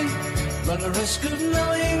way, run the risk of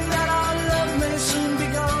knowing that our love may soon be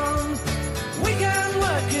gone. We can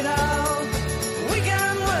work it out, we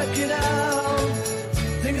can work it out.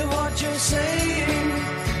 Think of what you're saying.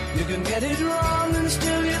 You can get it wrong and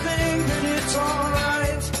still you think that it's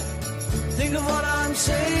alright. Think of what I'm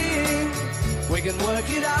saying. We can work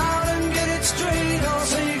it out and get it straight, or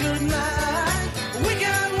say goodnight. We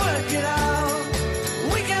can work it out,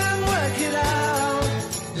 we can work it out.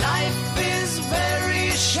 Life is very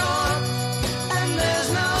short and there's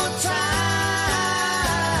no time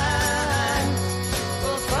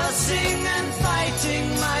for fussing and fighting,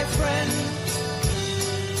 my friend.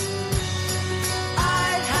 I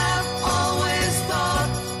have always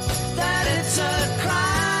thought that it's a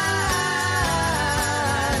crime,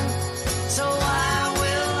 so I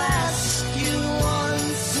will ask you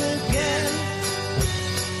once again.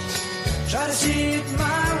 Try to see it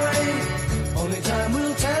my way, only time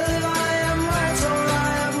will tell if I am right or I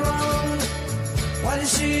am wrong. While you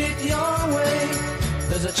see it your way,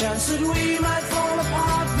 there's a chance that we might fall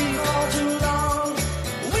apart before too long.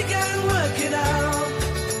 We can work it out,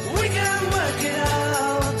 we can work it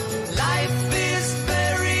out. Life is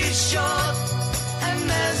very short and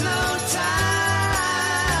there's no time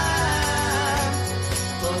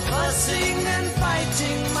for fussing and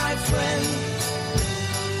fighting, my friend.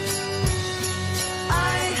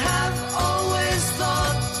 I have always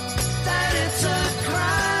thought that it's a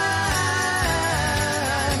crime,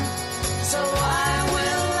 so I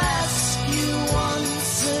will ask you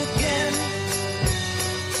once again.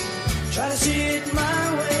 Try to see it my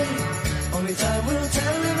way, only time will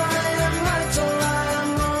tell if I am right or I am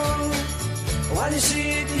wrong. While you see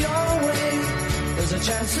it your way, there's a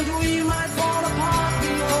chance that we might fall apart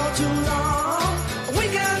before too long. We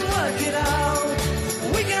can work it out,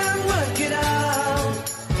 we can work it out.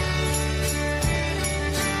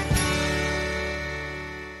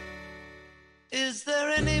 Is there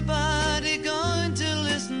anybody going to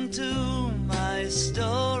listen to my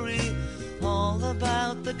story? All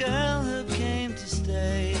about the girl who came to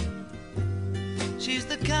stay. She's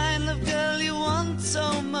the kind of girl you want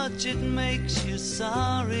so much it makes you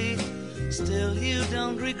sorry. Still you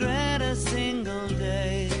don't regret a single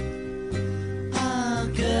day. Ah,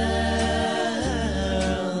 girl,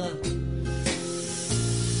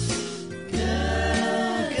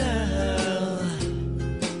 girl, girl.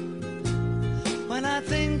 When I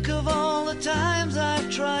think of all the times I've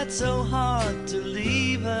tried so hard to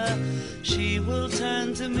leave her, she will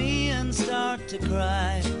turn to me and start to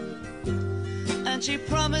cry. And she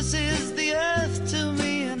promises the earth to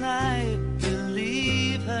me, and I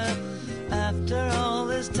believe her. After all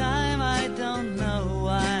this time, I don't know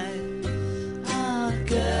why. Ah,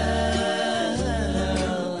 girl,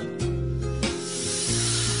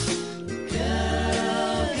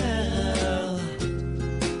 girl, girl.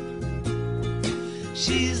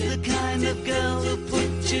 She's the kind of girl who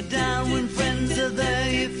puts you down when friends are there.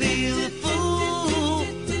 You feel a fool.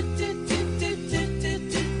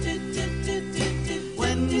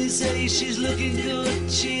 When you say she's looking good,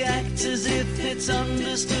 she acts as if it's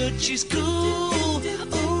understood. She's cool. Ooh,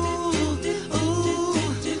 ooh, ooh,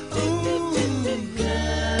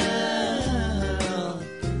 girl,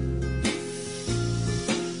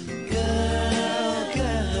 girl,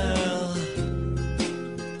 girl.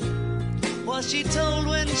 Was she told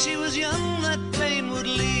when she was young that pain would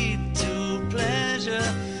lead to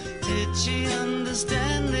pleasure? Did she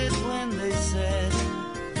understand it when they said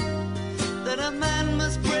that a man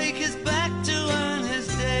must break his back to earn his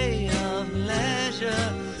day of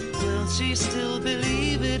leisure? Will she still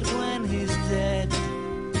believe it when he's dead?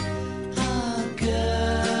 Ah,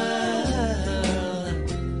 girl,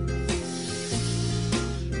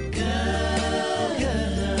 girl, girl.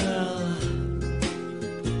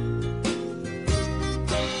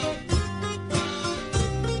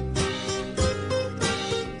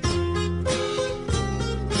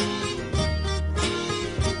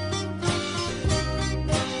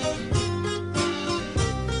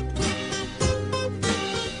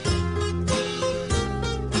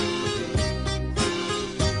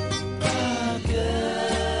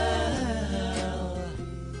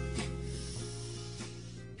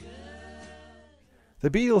 The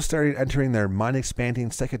Beatles started entering their mind-expanding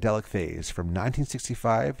psychedelic phase from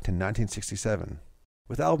 1965 to 1967,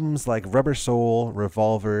 with albums like Rubber Soul,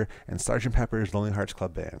 Revolver, and Sgt. Pepper's Lonely Hearts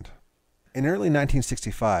Club Band. In early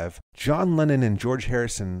 1965, John Lennon and George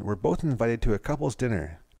Harrison were both invited to a couple's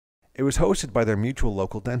dinner. It was hosted by their mutual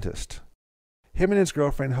local dentist. Him and his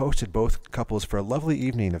girlfriend hosted both couples for a lovely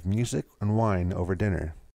evening of music and wine over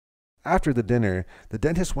dinner. After the dinner, the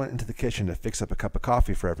dentist went into the kitchen to fix up a cup of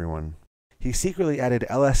coffee for everyone. He secretly added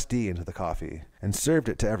LSD into the coffee and served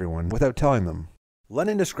it to everyone without telling them.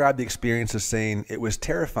 Lennon described the experience as saying, "It was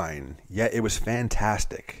terrifying, yet it was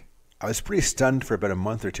fantastic. I was pretty stunned for about a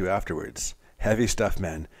month or two afterwards. Heavy stuff,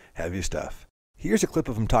 man, heavy stuff." Here's a clip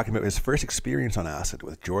of him talking about his first experience on acid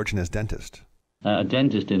with George and his dentist. A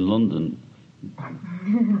dentist in London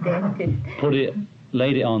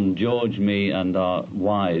laid it on George, me, and our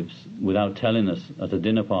wives without telling us at a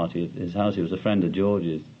dinner party at his house. He was a friend of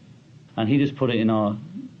George's. And he just put it in our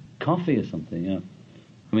coffee or something, you know.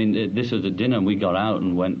 I mean, this was a dinner, and we got out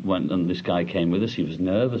and went, and this guy came with us. He was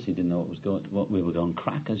nervous. He didn't know what we were going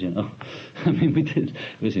crackers, you know. I mean, it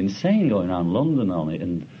was insane going around London on it,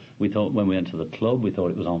 and we thought when we went to the club, we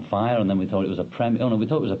thought it was on fire, and then we thought it was a premiere. Oh, no, we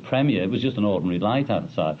thought it was a premiere. It was just an ordinary light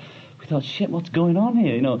outside. We thought, shit, what's going on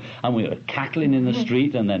here, you know? And we were cackling in the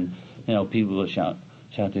street, and then, you know, people were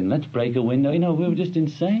shouting, "Let's break a window." You know, we were just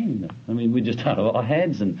insane. I mean, we just had our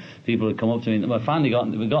heads, and people would come up to me. We finally got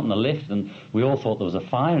in the lift, and we all thought there was a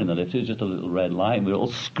fire in the lift. It was just a little red light, and we were all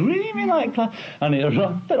screaming like that, and it was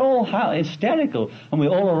all hysterical. And we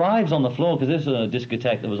all arrived on the floor, because this was a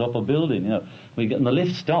discotheque that was up a building, you know. And the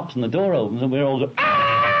lift stops, and the door opens, and we're all going,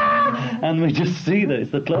 "Ah!" And we just see that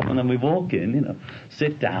it's the club, and then we walk in, you know,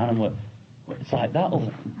 sit down, and it's like that.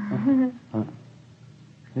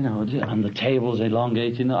 You know, and the table's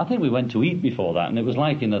elongated. You know, I think we went to eat before that, and it was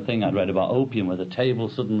like in the thing I'd read about opium, where the table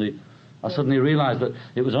I suddenly realised that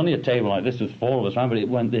it was only a table like this with four of us around, but it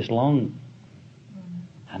went this long.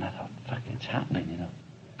 And I thought, fuck, it's happening, you know.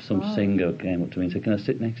 Some singer came up to me and said, "Can I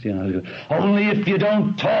sit next to you?" And I was going, "Only if you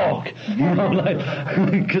don't talk," you know, like,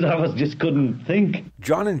 because I just couldn't think.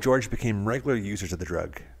 John and George became regular users of the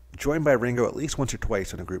drug, joined by Ringo at least once or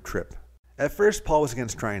twice on a group trip. At first, Paul was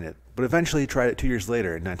against trying it, but eventually he tried it 2 years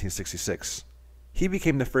later in 1966. He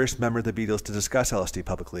became the first member of the Beatles to discuss LSD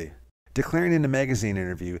publicly, declaring in a magazine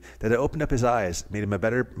interview that it opened up his eyes, made him a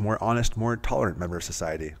better, more honest, more tolerant member of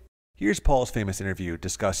society. Here's Paul's famous interview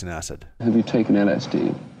discussing acid. Have you taken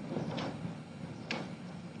LSD?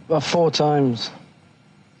 About 4 times.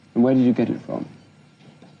 And where did you get it from?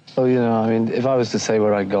 Oh, you know, I mean, if I was to say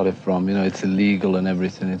where I got it from, you know, it's illegal and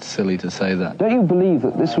everything. It's silly to say that. Don't you believe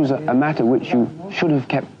that this was a matter which you should have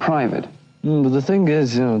kept private? But the thing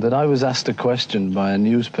is, you know, that I was asked a question by a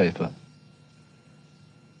newspaper.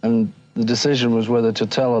 And the decision was whether to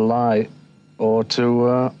tell a lie or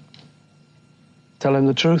to tell him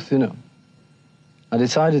the truth, you know. I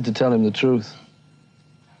decided to tell him the truth.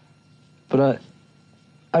 But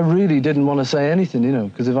I really didn't want to say anything, you know,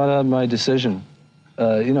 because if I'd had my decision,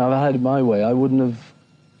 you know, if I had it my way, I wouldn't have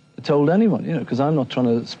told anyone, you know, because I'm not trying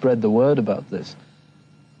to spread the word about this.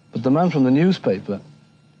 But the man from the newspaper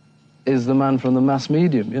is the man from the mass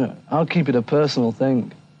medium, you know. I'll keep it a personal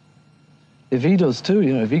thing. If he does too,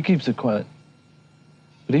 you know, if he keeps it quiet.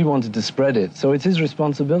 But he wanted to spread it, so it's his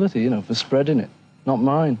responsibility, you know, for spreading it, not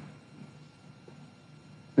mine.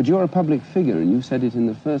 But you're a public figure, and you said it in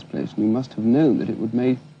the first place, and you must have known that it would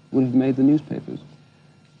have made the newspapers.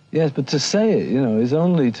 Yes, but to say it, you know, is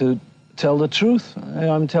only to tell the truth.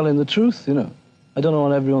 I'm telling the truth, you know. I don't know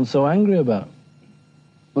what everyone's so angry about.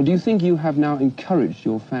 Well, do you think you have now encouraged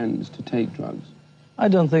your fans to take drugs? I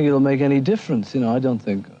don't think it'll make any difference, you know. I don't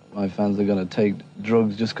think my fans are going to take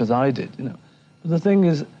drugs just because I did, you know. But the thing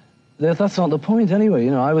is, that's not the point anyway,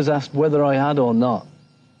 you know. I was asked whether I had or not.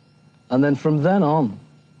 And then from then on,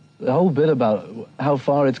 the whole bit about how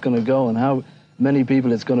far it's going to go and how many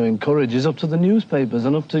people it's going to encourage is up to the newspapers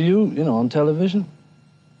and up to you, you know, on television.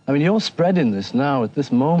 I mean, you're spreading this now at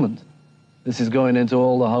this moment. This is going into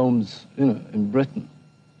all the homes, you know, in Britain.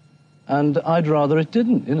 And I'd rather it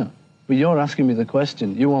didn't, you know. But you're asking me the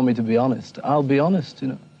question. You want me to be honest. I'll be honest, you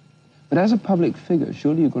know. But as a public figure,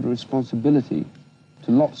 surely you've got a responsibility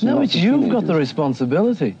to lots and No, lots it's of you've teenagers. got the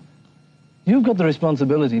responsibility. You've got the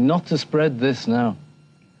responsibility not to spread this now.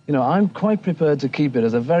 You know, I'm quite prepared to keep it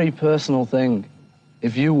as a very personal thing,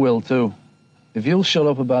 if you will too. If you'll shut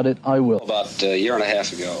up about it, I will. About a year and a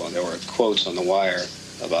half ago, there were quotes on the wire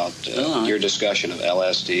about your discussion of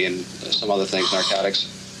LSD and some other things, narcotics.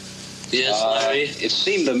 Yes, Larry. It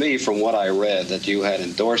seemed to me from what I read that you had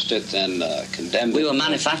endorsed it and condemned it. We were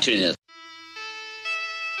manufacturing it.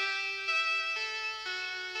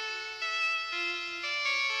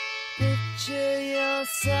 Picture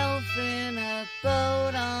yourself in a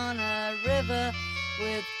boat on a river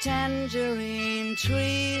with tangerine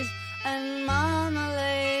trees and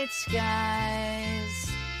marmalade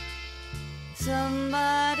skies.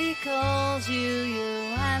 Somebody calls you,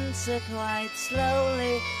 you answer quite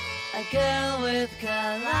slowly. A girl with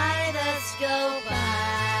kaleidoscope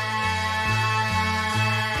eyes.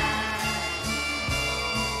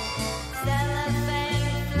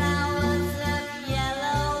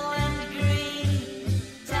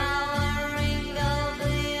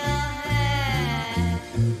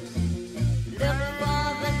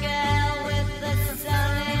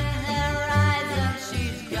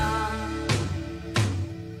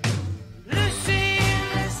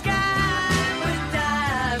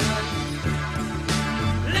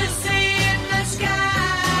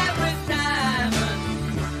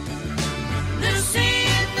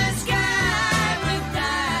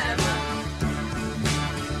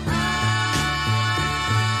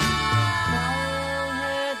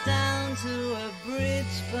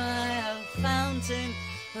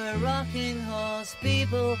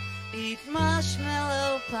 people eat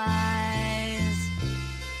marshmallow pies.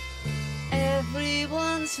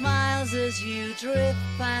 Everyone smiles as you drift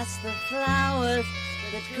past the flowers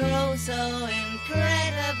that grow so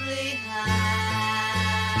incredibly high.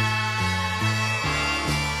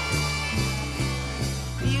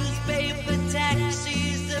 Newspaper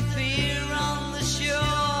taxis appear on the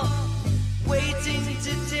shore, waiting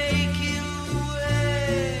to take you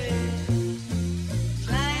away.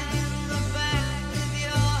 Climb in the back with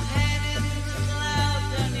your head in the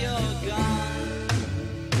clouds and you're gone.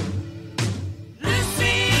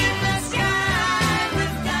 Lucy in the sky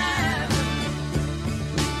with diamonds.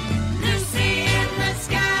 Lucy in the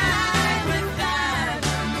sky with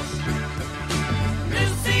diamonds.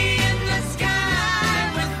 Lucy in the sky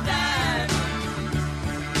with diamonds.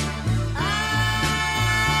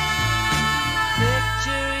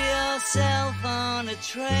 Picture yourself on a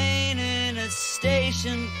train in a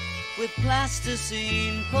station with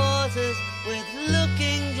plasticine porters with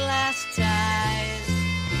looking glass ties.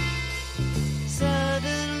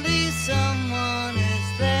 Suddenly someone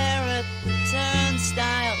is there at the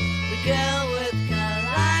turnstile, the girl with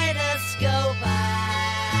kaleidoscope eyes.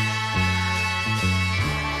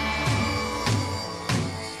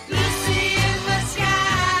 Lucy in the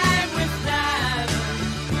sky with diamonds.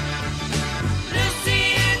 Lucy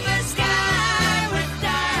in the sky with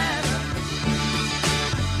diamonds.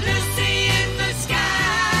 Lucy in the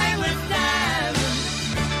sky with diamonds.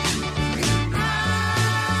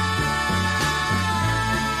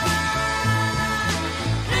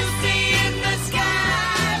 Lucy in the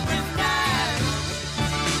sky with diamonds.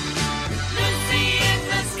 Lucy in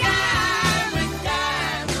the sky with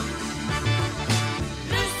diamonds.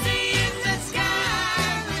 Lucy in the sky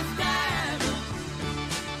with diamonds.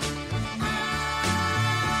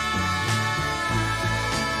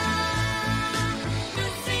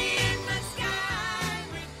 Lucy in the sky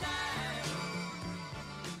with diamonds.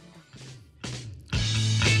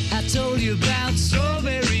 I told you about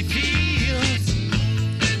strawberry fields.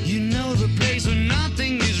 You know the place where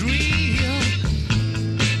nothing is real.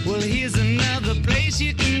 Well, here's another place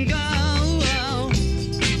you can go,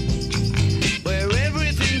 where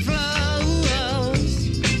everything flows.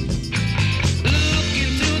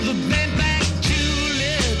 Looking through the bent-back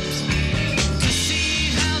tulips to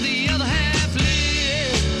see how the other half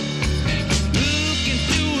lives. Looking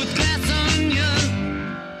through a glass onion.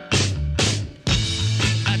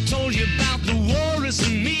 I told you about the walrus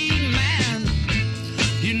and me, man.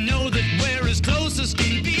 You know that we're as close as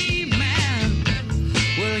can be, man.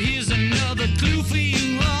 Well, here's another clue for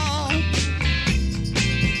you all.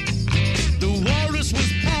 The walrus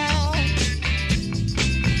was Paul,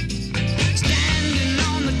 standing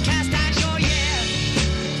on the cast iron shore, yeah.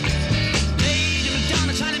 Lady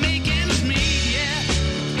Madonna trying to make ends meet, yeah.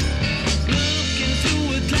 Looking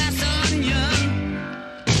through a glass onion.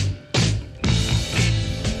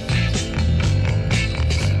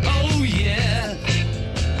 Oh yeah.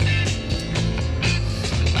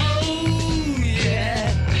 Oh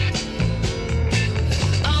yeah.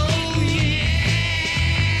 Oh yeah.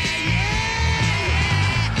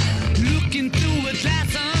 Looking through a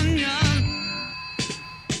glass onion.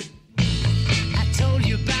 I told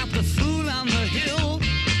you about the fool on the hill.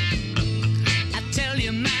 I tell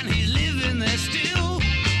you, man, he's living there still.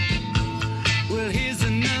 Well, here's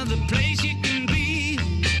another place you can be.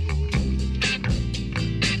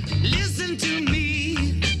 Listen to me.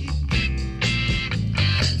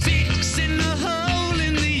 Fixing a hole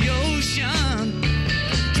in the ocean,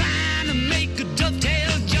 trying to make a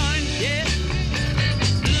dovetail joint, yeah.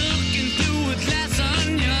 Looking through a glass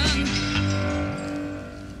onion.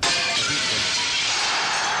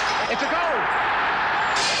 It's a goal!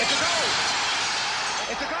 It's a goal!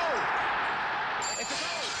 It's a goal! It's a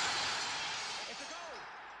goal! It's a goal!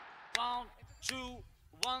 1, 2,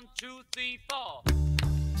 1, 2, 3, 4.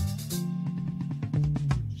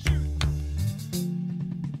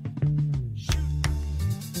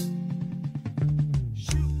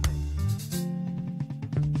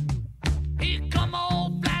 He come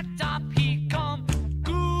all flat top, he come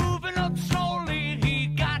grooving up slowly. He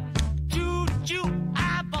got two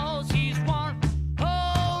eyeballs, he's one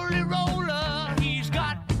holy roller. He's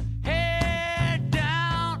got head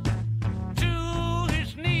down to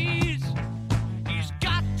his knees. He's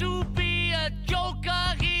got to be a joker.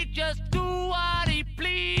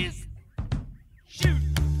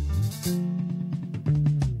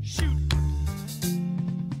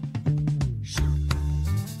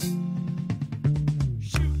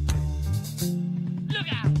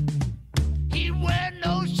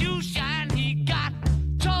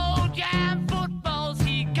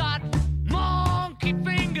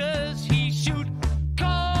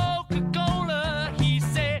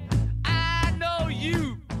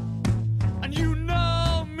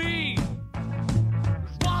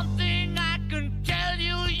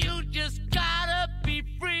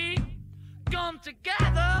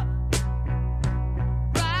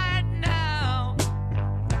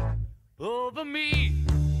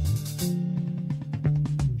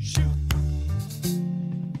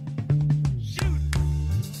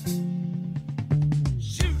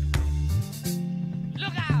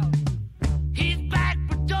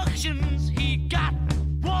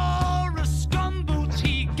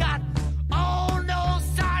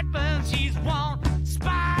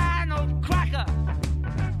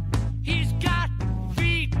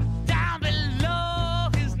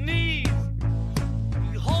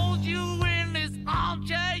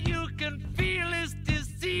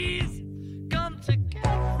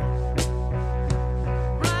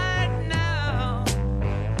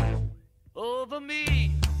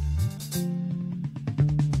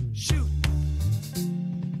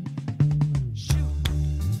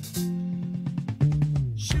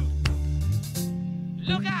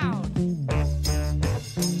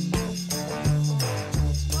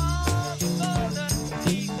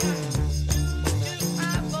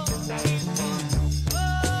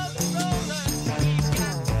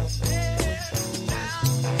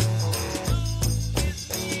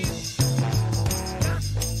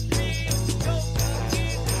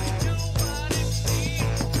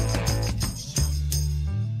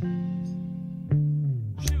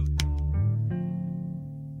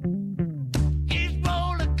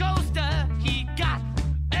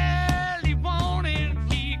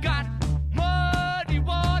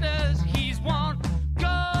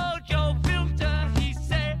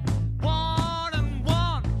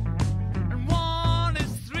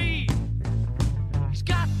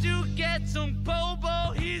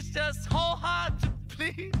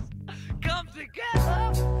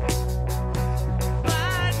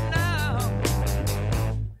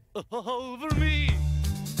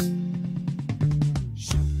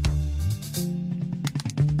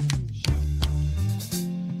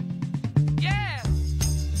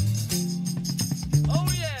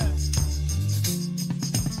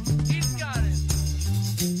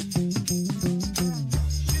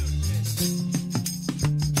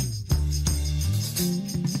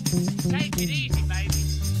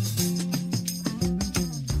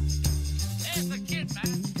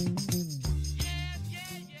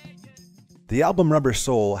 The album Rubber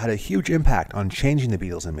Soul had a huge impact on changing the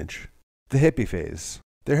Beatles' image. The hippie phase.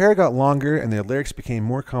 Their hair got longer and their lyrics became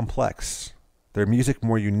more complex, their music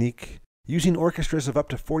more unique, using orchestras of up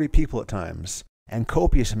to 40 people at times, and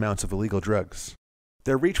copious amounts of illegal drugs.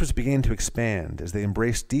 Their reach was beginning to expand as they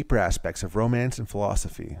embraced deeper aspects of romance and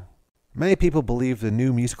philosophy. Many people believe the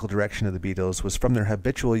new musical direction of the Beatles was from their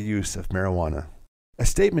habitual use of marijuana, a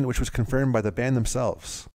statement which was confirmed by the band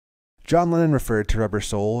themselves. John Lennon referred to Rubber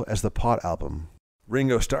Soul as the pot album.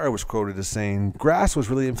 Ringo Starr was quoted as saying, "Grass was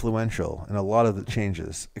really influential in a lot of the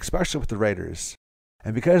changes, especially with the writers.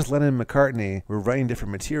 And because Lennon and McCartney were writing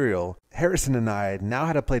different material, Harrison and I now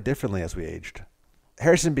had to play differently as we aged."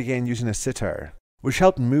 Harrison began using a sitar, which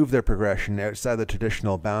helped move their progression outside the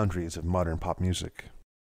traditional boundaries of modern pop music.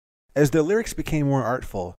 As their lyrics became more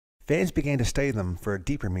artful, fans began to study them for a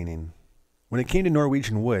deeper meaning. When it came to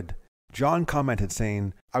Norwegian Wood, John commented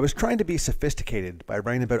saying, "I was trying to be sophisticated by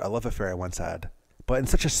writing about a love affair I once had, but in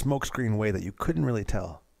such a smokescreen way that you couldn't really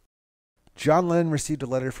tell." John Lennon received a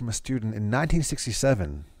letter from a student in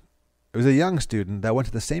 1967. It was a young student that went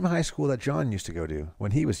to the same high school that John used to go to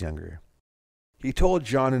when he was younger. He told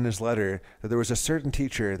John in his letter that there was a certain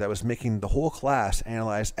teacher that was making the whole class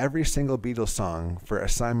analyze every single Beatles song for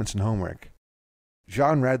assignments and homework.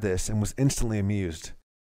 John read this and was instantly amused.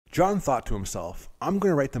 John thought to himself, "I'm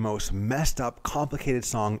going to write the most messed up, complicated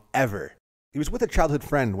song ever." He was with a childhood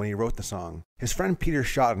friend when he wrote the song. His friend Peter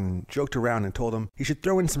Shotton joked around and told him he should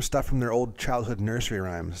throw in some stuff from their old childhood nursery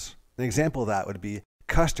rhymes. An example of that would be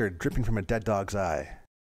custard dripping from a dead dog's eye.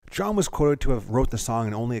 John was quoted to have wrote the song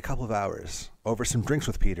in only a couple of hours, over some drinks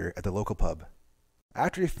with Peter at the local pub.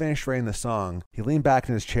 After he finished writing the song, he leaned back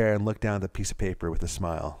in his chair and looked down at the piece of paper with a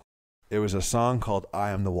smile. It was a song called "I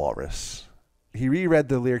Am the Walrus." He reread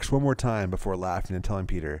the lyrics one more time before laughing and telling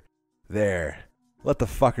Peter, "There, let the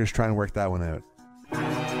fuckers try and work that one out."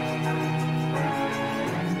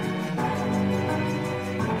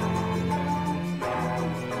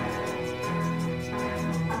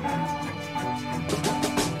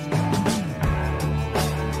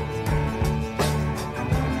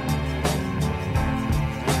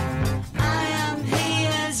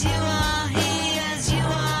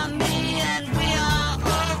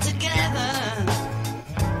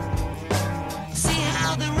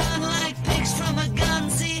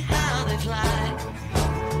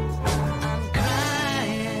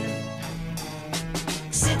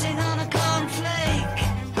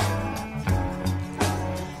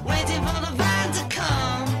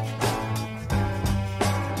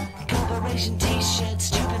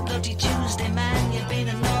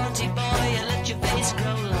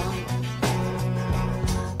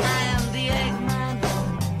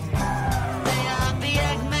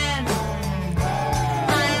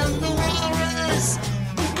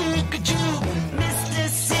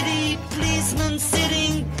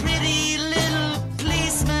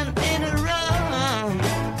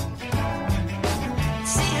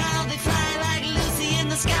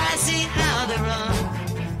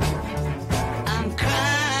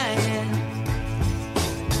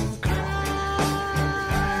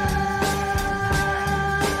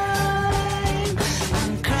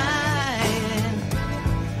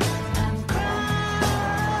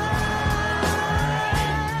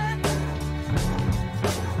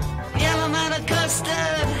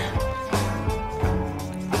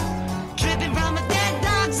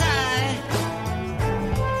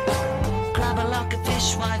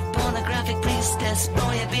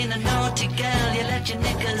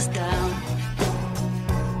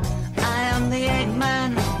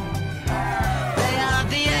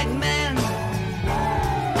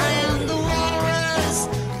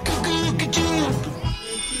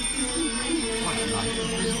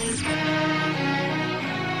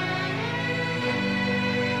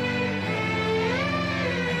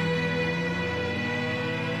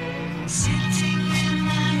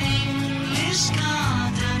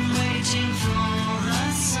 Garden waiting for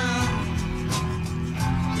the sun.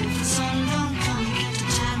 If the sun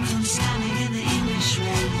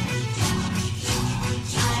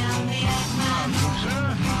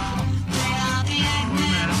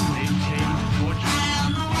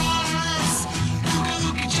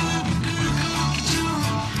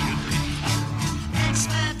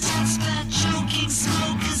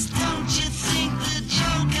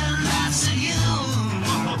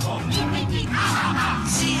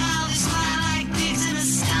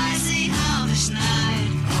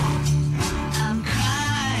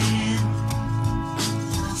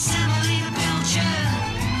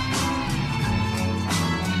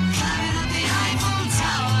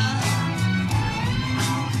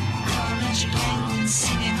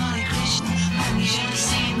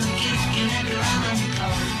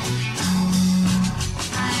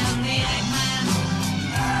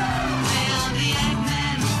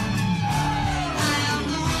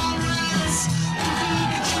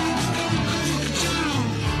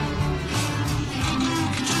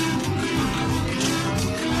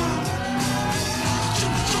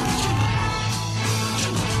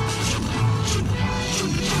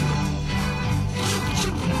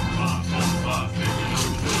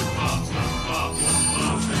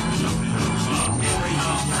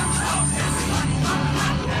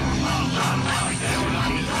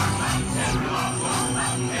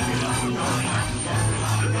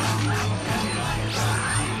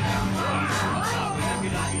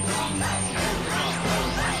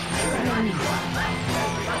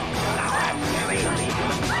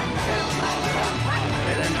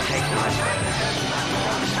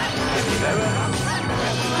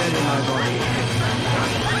my body.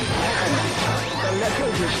 The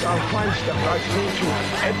letters which thou find'st about me to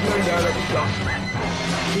Edmund Earl of Gloucester.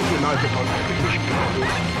 Keep him out upon my British people.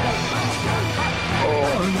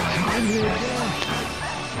 Oh, untimely death.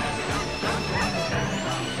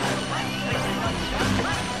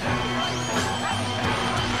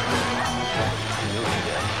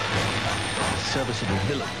 Serviceable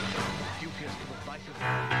villain.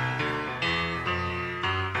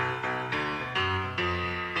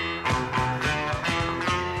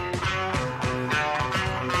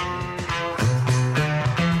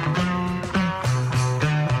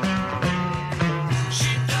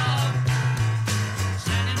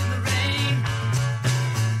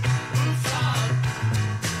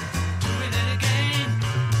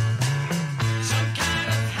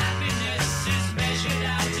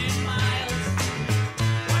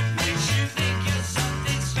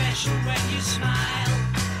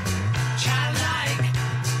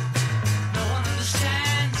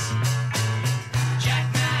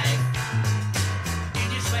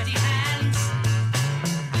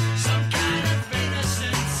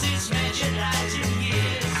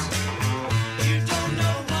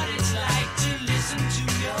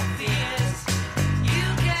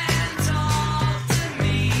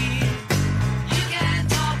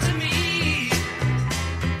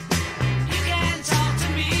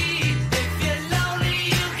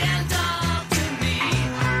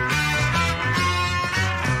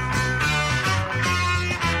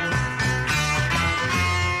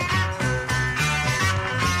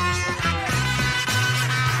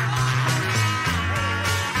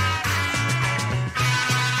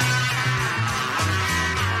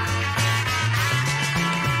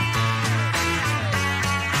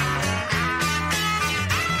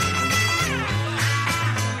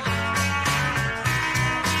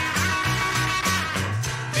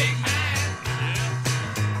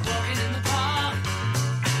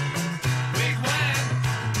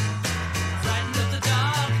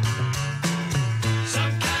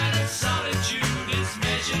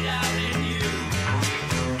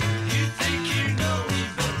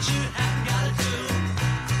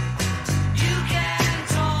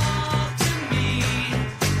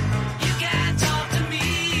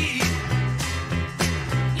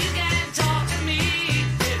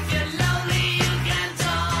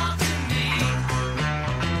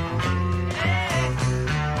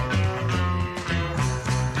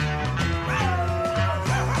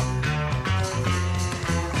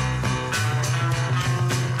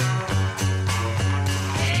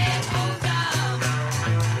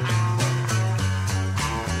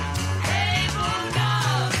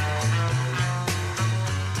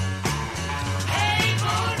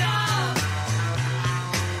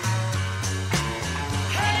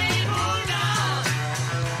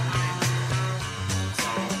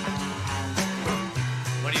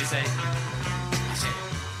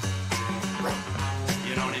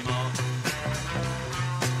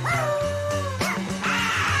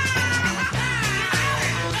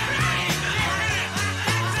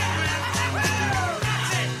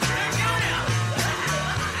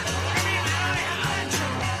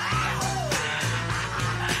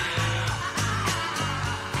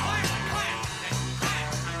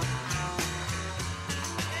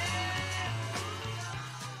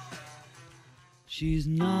 She's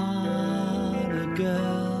not a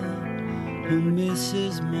girl who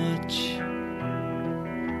misses much.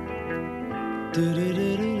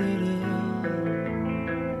 Do-do-do-do-do-do.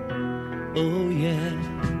 Oh yeah.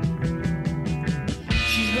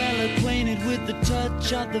 She's well acquainted with the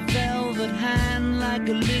touch of the velvet hand, like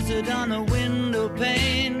a lizard on a window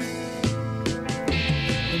pane.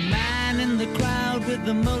 The man in the crowd with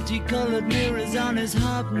the multicolored mirrors on his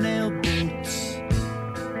hobnail boots,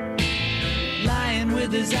 lying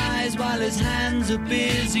with his eyes while his hands are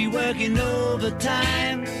busy working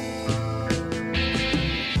overtime.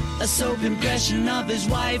 A soap impression of his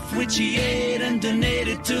wife, which he ate and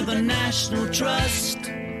donated to the National Trust.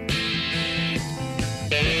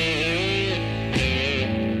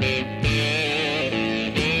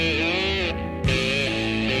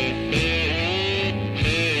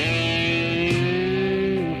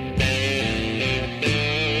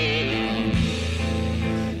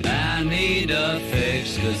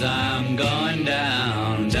 Cause I'm going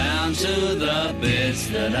down, down to the bits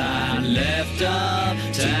that I left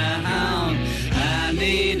uptown. I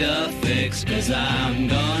need a fix cause I'm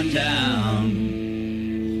going down.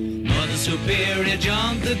 Mother Superior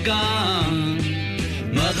jumped the gun.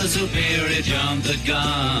 Mother Superior jumped the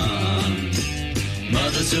gun.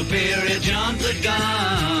 Mother Superior jumped the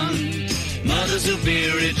gun. Mother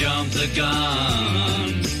Superior jumped the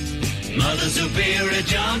gun. Mother Superior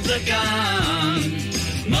jumped the gun.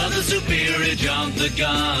 Mother Superior jumped the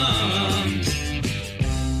gun.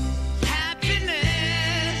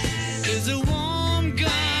 Happiness is a warm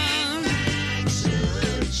gun.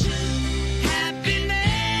 Happiness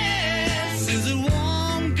is a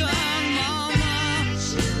warm gun, Mama.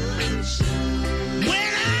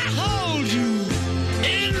 When I hold you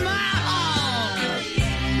in my arms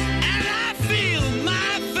and I feel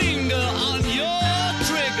my finger on your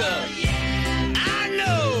trigger, I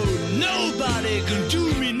know nobody can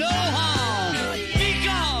do me no harm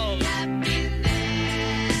because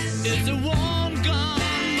it's a warm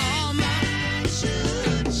gun, Mama.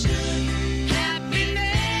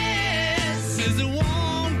 Happiness is a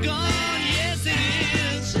warm gun, yes it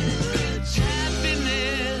is.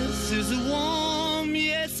 Happiness is a warm,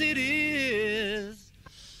 yes it is.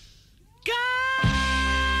 God.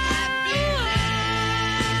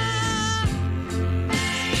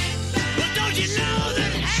 But don't you know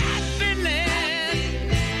that happiness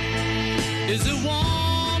is a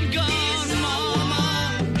warm gun,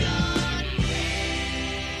 Mama?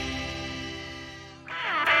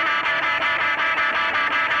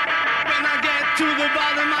 When I get to the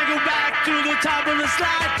bottom, I go back to the top of the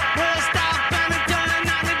slide. Where I stop and I turn and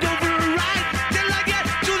I go for a ride. Till I get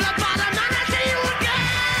to the bottom and I see you again.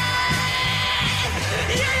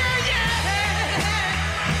 Yeah, yeah, yeah.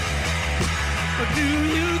 But do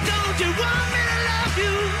you, don't you want me to love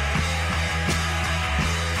you?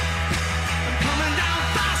 I'm coming down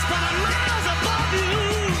fast, but I'm miles above you.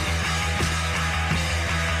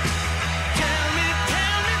 Tell me,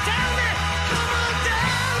 tell me, tell me, come on,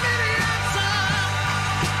 tell me the answer.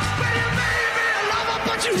 Well, you may be a lover,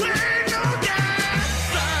 but you ain't no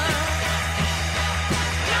dancer.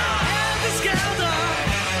 Now, helter-skelter,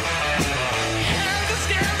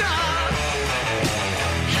 helter-skelter,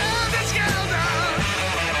 helter-skelter.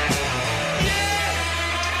 Yeah.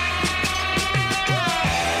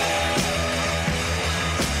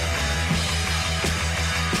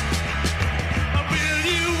 Will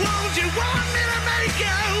you, won't you want me to make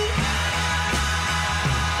you?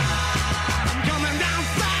 I'm coming down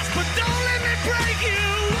fast, but don't let me break you.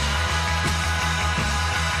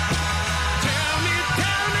 Tell me,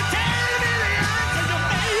 tell me, tell me the answer. You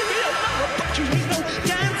may be a lover, but you ain't no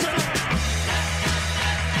dancer.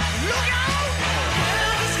 Look out!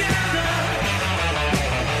 Helter-skelter,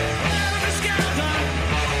 helter-skelter,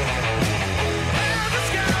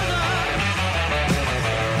 helter-skelter.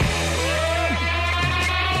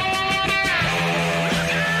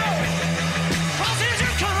 Crosses you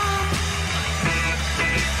come.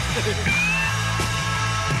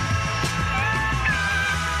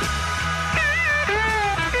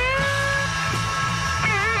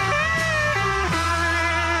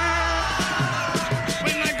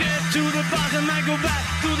 When I get to the bottom, I go back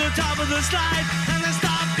to the top of the slide, and I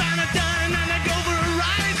stop and I turn and I go for a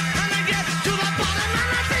ride, and I get to the bottom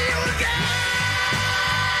and I see you again.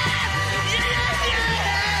 Yeah, yeah, yeah.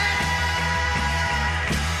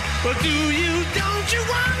 But do you, don't you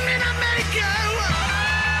want me to make you?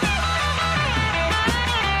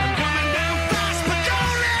 I'm coming down fast, but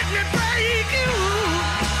don't let me break you.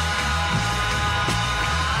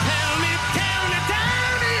 Tell me, tell me,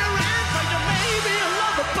 tell me your answer. You may be a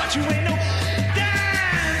lover, but you ain't no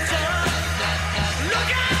dancer.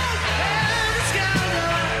 Look out! Helter-skelter,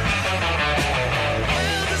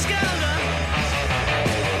 helter-skelter,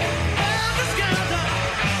 helter-skelter.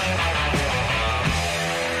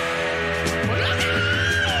 Look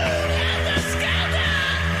out! Helter-skelter.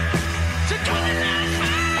 So coming down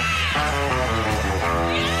fast.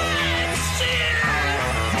 Yes, yes.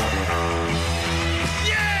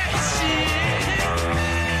 Yes, yes.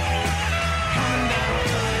 Coming down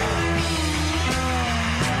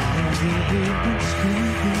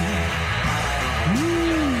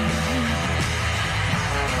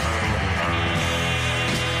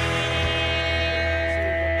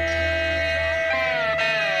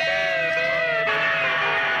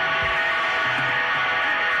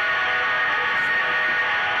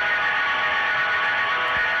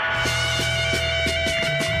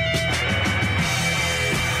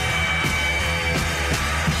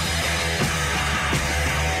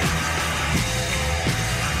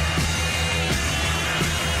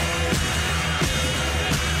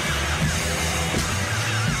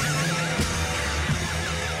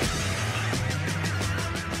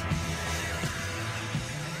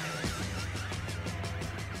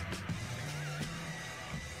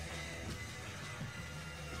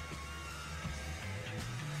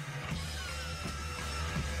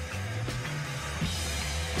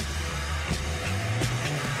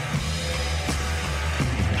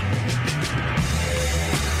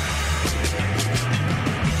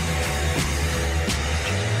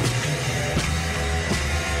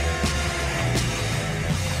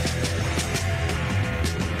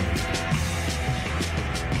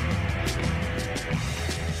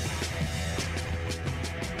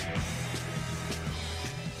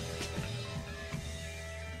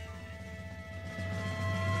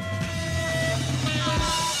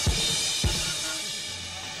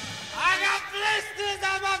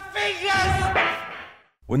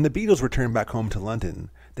When the Beatles returned back home to London,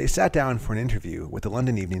 they sat down for an interview with the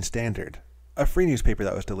London Evening Standard, a free newspaper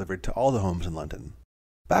that was delivered to all the homes in London,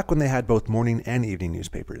 back when they had both morning and evening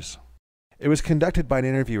newspapers. It was conducted by an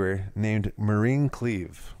interviewer named Maureen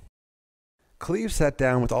Cleave. Cleave sat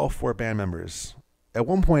down with all 4 band members. At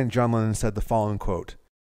one point, John Lennon said the following quote,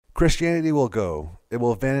 "Christianity will go. It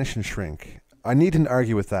will vanish and shrink. I needn't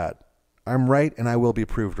argue with that. I'm right and I will be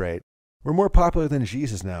proved right. We're more popular than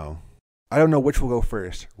Jesus now. I don't know which will go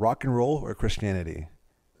first, rock and roll or Christianity.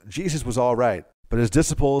 Jesus was all right, but his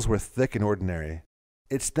disciples were thick and ordinary.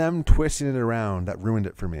 It's them twisting it around that ruined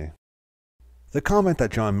it for me." The comment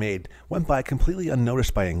that John made went by completely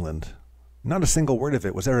unnoticed by England. Not a single word of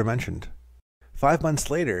it was ever mentioned. 5 months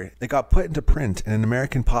later, it got put into print in an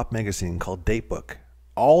American pop magazine called Datebook.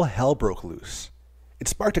 All hell broke loose. It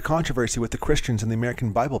sparked a controversy with the Christians in the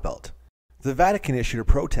American Bible Belt. The Vatican issued a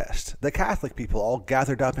protest. The Catholic people all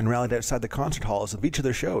gathered up and rallied outside the concert halls of each of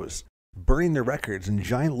their shows, burning their records in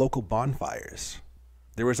giant local bonfires.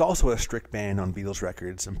 There was also a strict ban on Beatles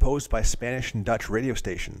records imposed by Spanish and Dutch radio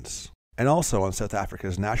stations, and also on South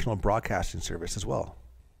Africa's national broadcasting service as well.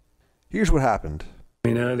 Here's what happened.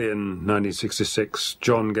 Early in 1966,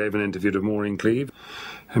 John gave an interview to Maureen Cleave,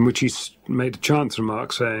 in which he made a chance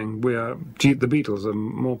remark saying, the Beatles are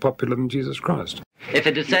more popular than Jesus Christ. If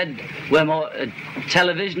it had said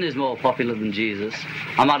television is more popular than Jesus,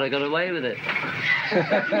 I might have got away with it.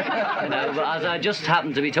 But as I just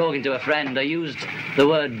happened to be talking to a friend, I used the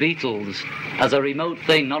word Beatles as a remote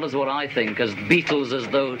thing, not as what I think, as Beatles as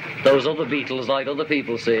though those other Beatles like other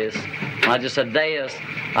people see us. And I just said they are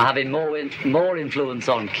having more influence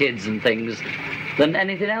on kids and things than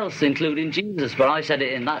anything else, including Jesus. But I said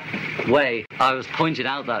it in that way. I was pointing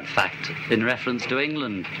out that fact in reference to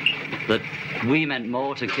England, that we meant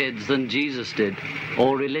more to kids than Jesus did,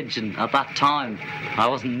 or religion at that time. I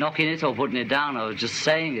wasn't knocking it or putting it down, I was just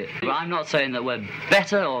saying it. But I'm not saying that we're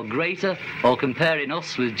better or greater, or comparing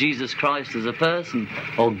us with Jesus Christ as a person,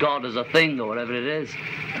 or God as a thing, or whatever it is.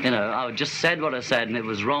 I just said what I said, and it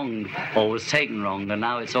was wrong, or was taken wrong, and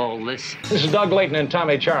now it's all this. This is Doug Layton and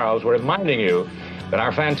Tommy Charles. We're reminding you that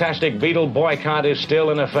our fantastic Beatle boycott is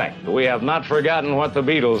still in effect. We have not forgotten what the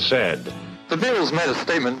Beatles said. The Beatles made a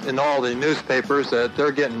statement in all the newspapers that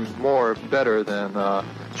they're getting more better than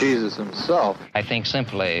Jesus himself. I think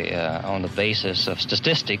simply on the basis of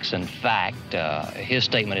statistics and fact, his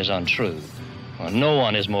statement is untrue. No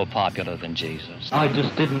one is more popular than Jesus. I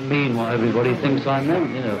just didn't mean what everybody thinks I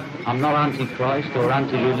meant, I'm not anti-Christ or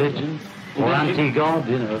anti-religion or anti-God,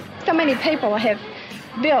 So many people have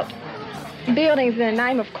built buildings in the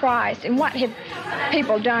name of Christ, and what have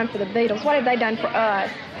people done for the Beatles? What have they done for us?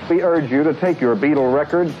 We urge you to take your Beatle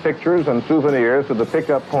records, pictures, and souvenirs to the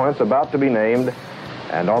pickup points about to be named,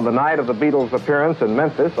 and on the night of the Beatles' appearance in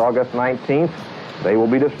Memphis, August 19th, they will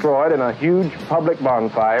be destroyed in a huge public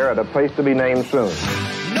bonfire at a place to be named soon.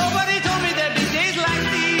 Nobody told me there'd be days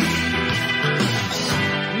like these.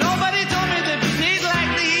 Nobody told me there'd be days like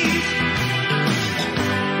these.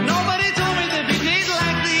 Nobody told me there'd be days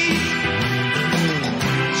like these.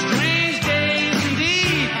 Strange days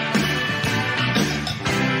indeed.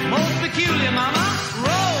 Most peculiar, mama.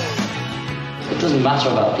 Roll. It doesn't matter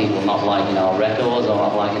about people not liking our records or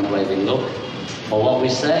not liking the way we look or what we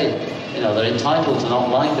say. They're entitled to not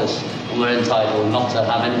like us, and we're entitled not to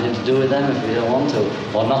have anything to do with them if we don't want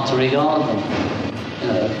to, or not to regard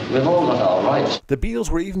them. We've all got our rights. The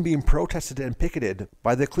Beatles were even being protested and picketed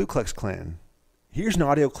by the Ku Klux Klan. Here's an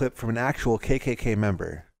audio clip from an actual KKK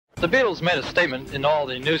member. The Beatles made a statement in all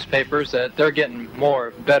the newspapers that they're getting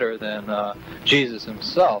more better than Jesus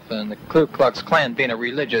himself, and the Ku Klux Klan, being a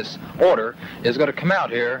religious order, is going to come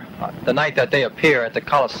out here the night that they appear at the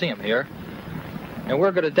Coliseum here. And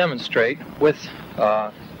we're going to demonstrate with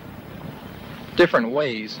different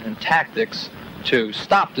ways and tactics to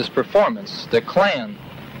stop this performance. The Klan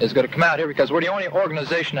is going to come out here because we're the only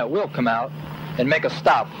organization that will come out and make a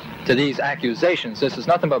stop to these accusations. This is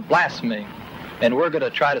nothing but blasphemy, and we're going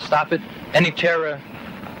to try to stop it any terror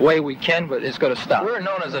way we can, but it's going to stop. We're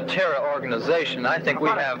known as a terror organization. I think we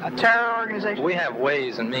have... A terror organization? We have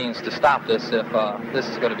ways and means to stop this if this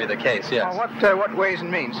is going to be the case, yes. What ways and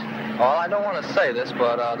means? Well, I don't want to say this,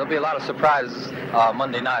 but there'll be a lot of surprises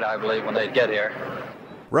Monday night, I believe, when they get here.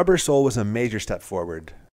 Rubber Soul was a major step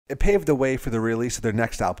forward. It paved the way for the release of their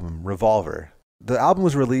next album, Revolver. The album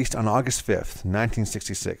was released on August 5th,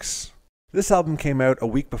 1966. This album came out a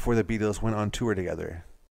week before the Beatles went on tour together.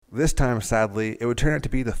 This time, sadly, it would turn out to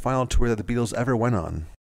be the final tour that the Beatles ever went on.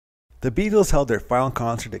 The Beatles held their final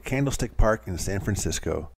concert at Candlestick Park in San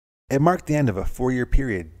Francisco. It marked the end of a 4-year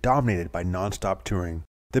period dominated by non-stop touring.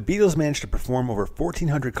 The Beatles managed to perform over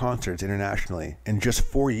 1,400 concerts internationally in just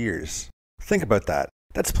 4 years. Think about that.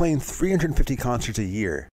 That's playing 350 concerts a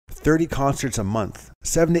year, 30 concerts a month,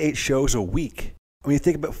 7 to 8 shows a week. When you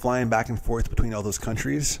think about flying back and forth between all those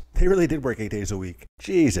countries, they really did work 8 days a week.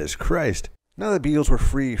 Jesus Christ. Now the Beatles were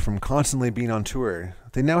free from constantly being on tour,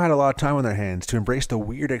 they now had a lot of time on their hands to embrace the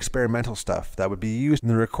weird experimental stuff that would be used in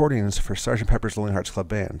the recordings for Sgt. Pepper's Lonely Hearts Club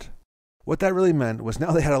Band. What that really meant was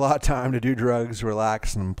now they had a lot of time to do drugs,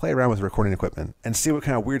 relax, and play around with recording equipment, and see what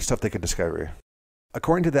kind of weird stuff they could discover.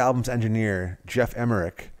 According to the album's engineer, Jeff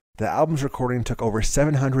Emmerich, the album's recording took over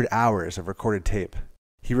 700 hours of recorded tape.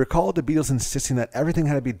 He recalled the Beatles insisting that everything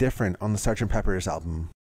had to be different on the Sgt. Pepper's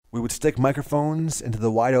album. We would stick microphones into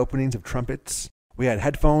the wide openings of trumpets. We had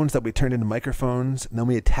headphones that we turned into microphones, and then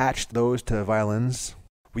we attached those to violins.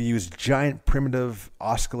 We used giant primitive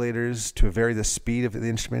oscillators to vary the speed of the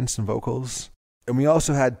instruments and vocals. And we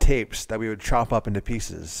also had tapes that we would chop up into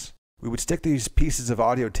pieces. We would stick these pieces of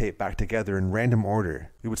audio tape back together in random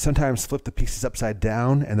order. We would sometimes flip the pieces upside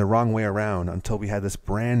down and the wrong way around until we had this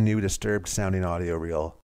brand new disturbed sounding audio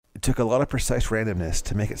reel. It took a lot of precise randomness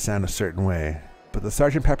to make it sound a certain way, but the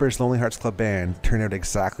Sgt. Pepper's Lonely Hearts Club Band turned out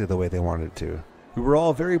exactly the way they wanted it to. We were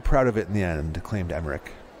all very proud of it in the end, claimed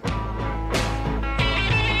Emmerich.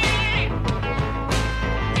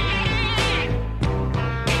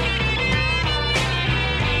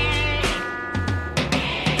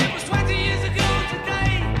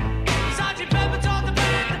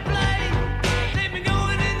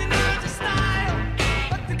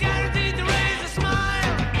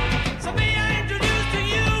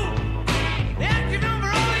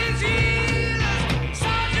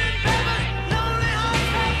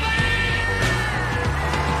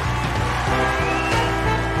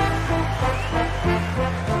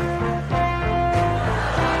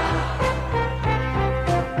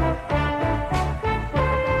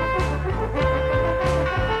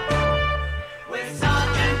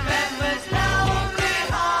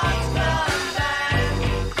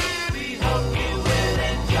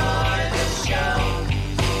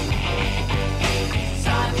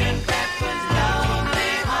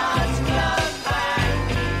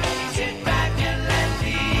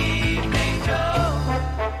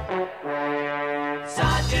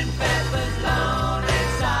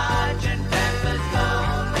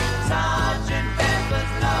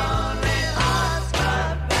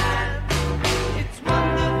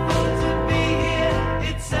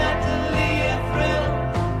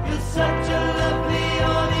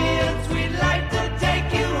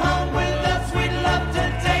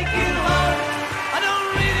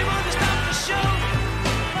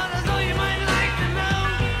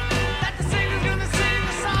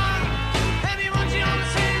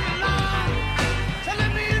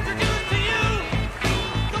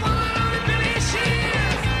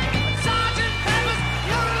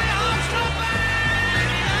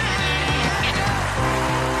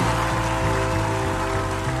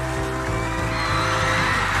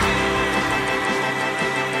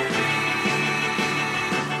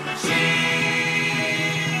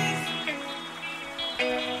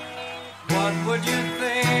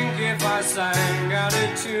 Sang out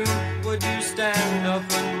a tune, would you stand up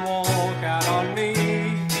and walk out on me?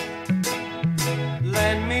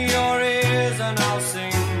 Lend me your ears and I'll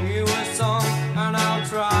sing you a song, and I'll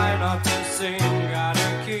try not to sing out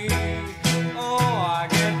of key. Oh, I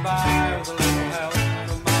get by with a little help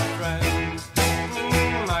from my friends.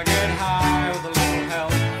 I get high with a little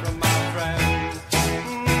help from my friends.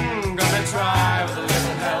 Gonna try with a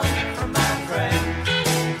little help from my friends.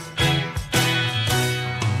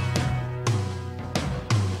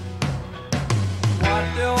 What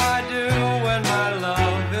do I do when my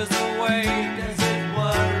love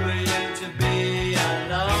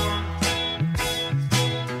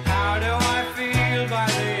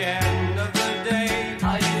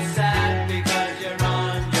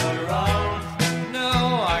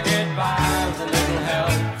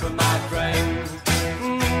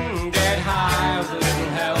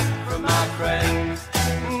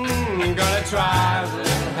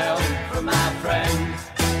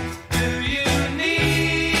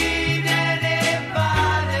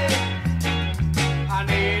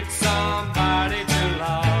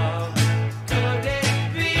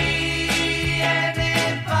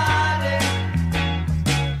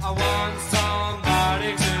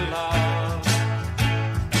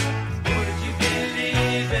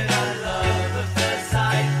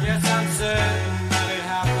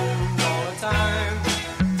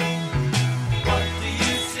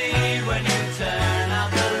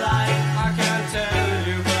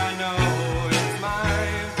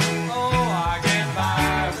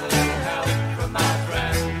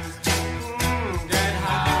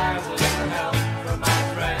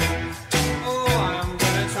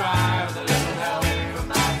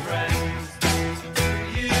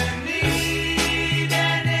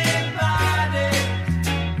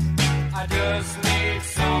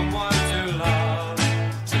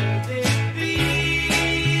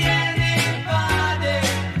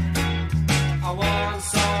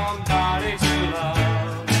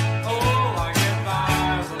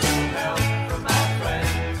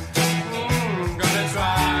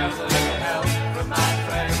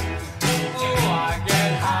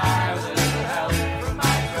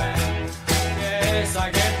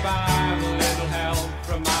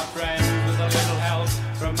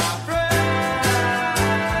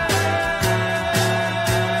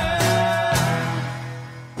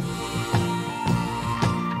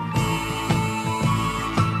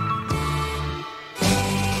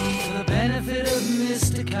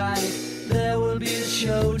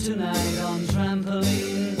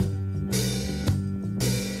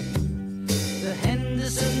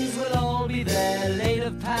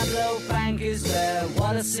is there,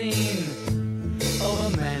 what a scene.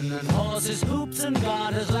 Over men and horses, hoops and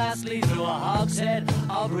garters, lastly through a hogshead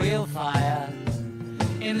of real fire.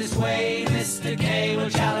 In this way, Mr. K will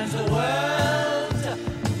challenge the world.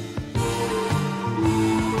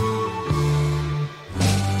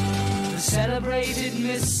 The celebrated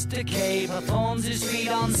Mr. K performs his feat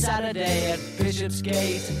on Saturday at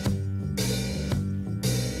Bishopsgate.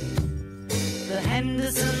 The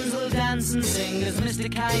Hendersons will dance and sing as Mr.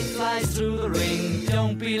 Kite flies through the ring.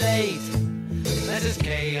 Don't be late. Letters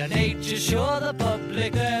K and H assure the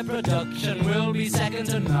public their production will be second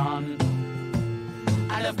to none.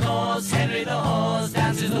 And of course, Henry the Horse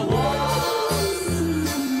dances the waltz.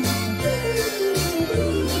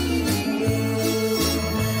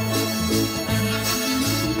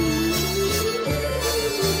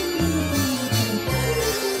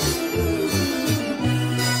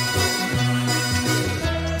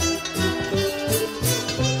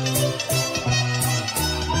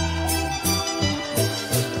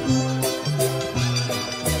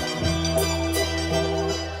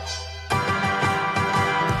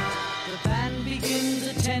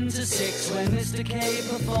 When Mr. K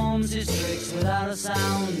performs his tricks without a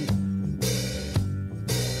sound,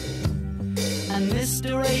 and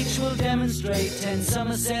Mr. H will demonstrate 10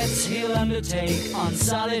 somersets he'll undertake on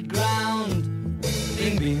solid ground.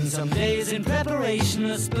 Being been some days in preparation,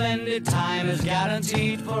 a splendid time is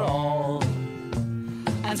guaranteed for all.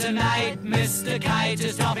 And tonight Mr. Kite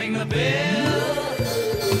is topping the bill.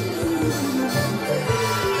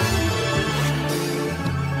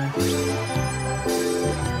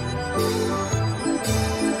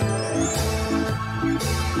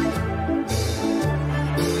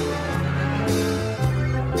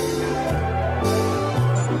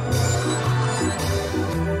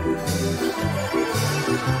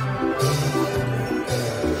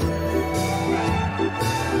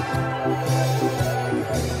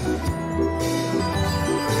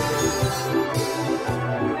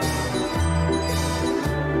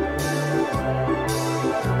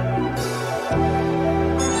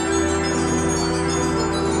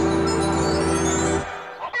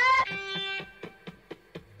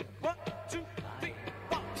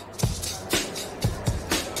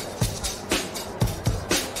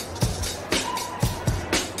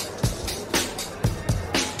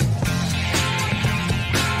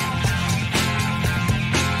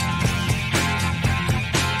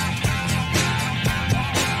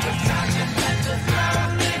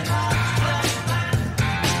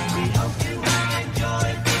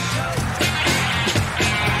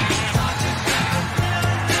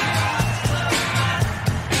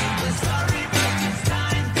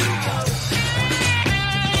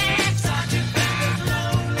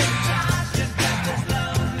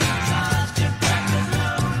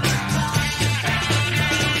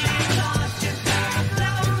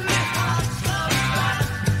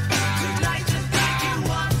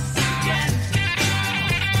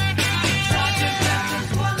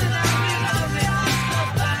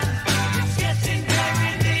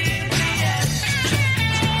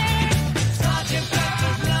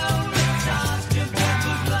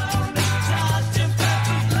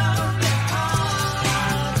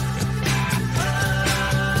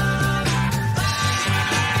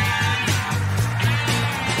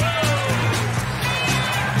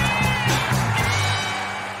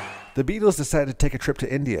 The Beatles decided to take a trip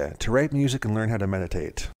to India to write music and learn how to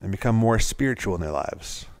meditate and become more spiritual in their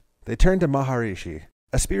lives. They turned to Maharishi,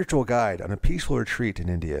 a spiritual guide, on a peaceful retreat in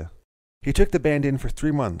India. He took the band in for 3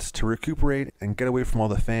 months to recuperate and get away from all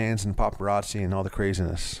the fans and paparazzi and all the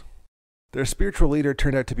craziness. Their spiritual leader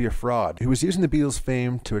turned out to be a fraud who was using the Beatles'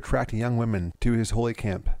 fame to attract young women to his holy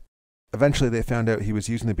camp. Eventually they found out he was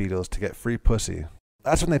using the Beatles to get free pussy.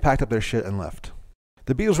 That's when they packed up their shit and left.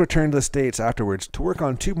 The Beatles returned to the States afterwards to work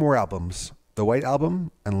on 2 more albums, The White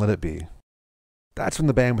Album and Let It Be. That's when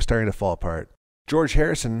the band was starting to fall apart. George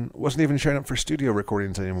Harrison wasn't even showing up for studio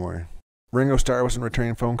recordings anymore. Ringo Starr wasn't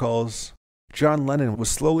returning phone calls. John Lennon was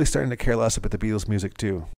slowly starting to care less about the Beatles' music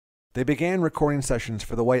too. They began recording sessions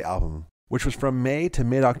for The White Album, which was from May to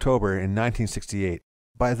mid-October in 1968.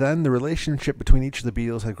 By then, the relationship between each of the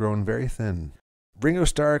Beatles had grown very thin. Ringo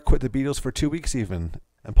Starr quit the Beatles for 2 weeks even,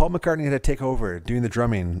 and Paul McCartney had to take over doing the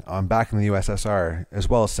drumming on Back in the USSR, as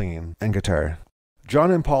well as singing and guitar.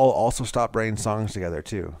 John and Paul also stopped writing songs together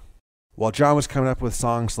too. While John was coming up with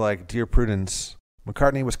songs like Dear Prudence,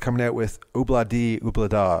 McCartney was coming out with Oobla Dee Oobla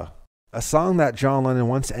Da, a song that John Lennon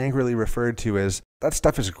once angrily referred to as, "That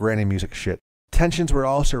stuff is granny music shit." Tensions were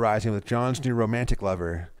also rising with John's new romantic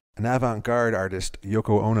lover, an avant-garde artist,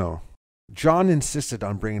 Yoko Ono. John insisted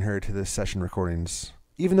on bringing her to the session recordings,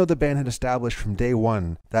 even though the band had established from day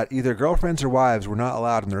one that either girlfriends or wives were not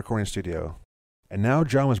allowed in the recording studio. And now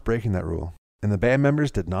John was breaking that rule, and the band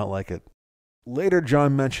members did not like it. Later,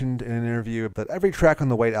 John mentioned in an interview that every track on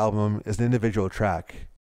the White Album is an individual track.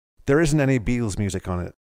 There isn't any Beatles music on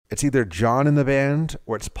it. It's either John in the band,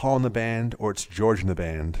 or it's Paul in the band, or it's George in the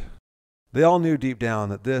band. They all knew deep down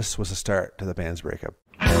that this was the start to the band's breakup.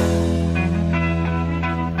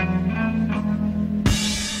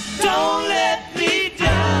 Don't let me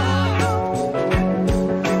down.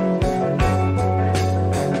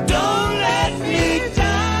 Don't let me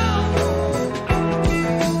down.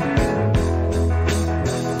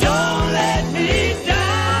 Don't let me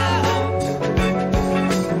down.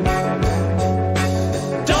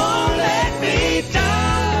 Don't let me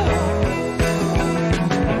down.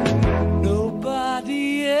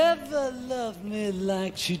 Nobody ever loved me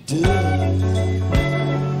like she does.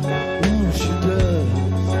 She does.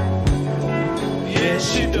 Yes,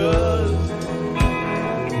 she does.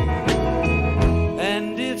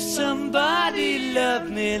 And if somebody loved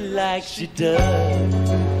me like she does,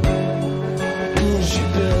 she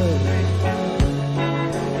does.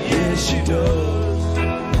 Yes, she does.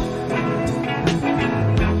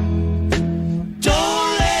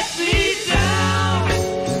 Don't let me down.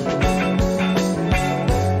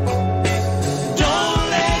 Don't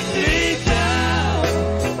let me down.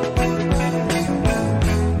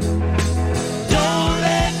 Don't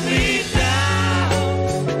let me down.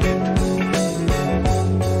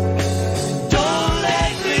 Don't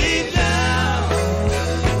let me down.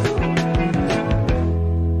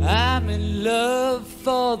 I'm in love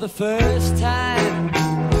for the first time.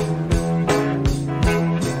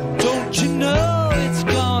 Don't you know it's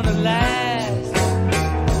gonna last?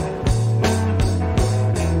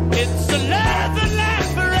 It's a love that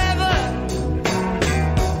lasts forever.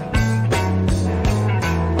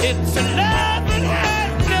 It's a love that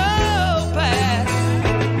has no past.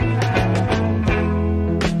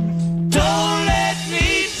 Don't let me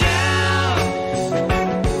down.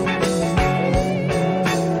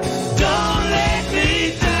 Don't let me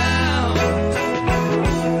down.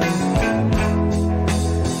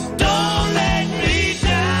 Don't let me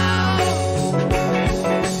down.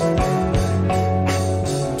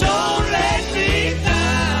 Don't let me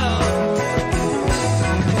down.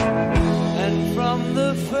 And from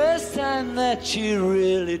the first time that she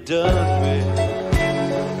really done me,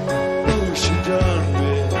 ooh, she done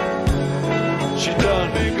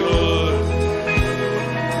me good.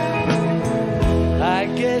 I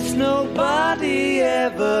guess nobody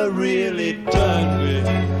ever really done me.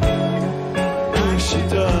 Ooh, she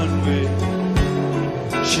done me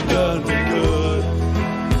good.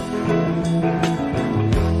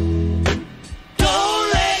 Don't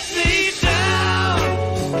let me down.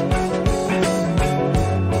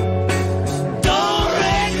 Don't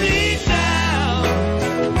let me down.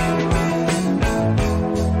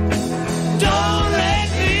 Don't let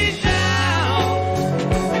me down.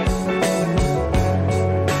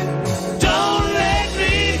 Don't let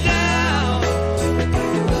me down.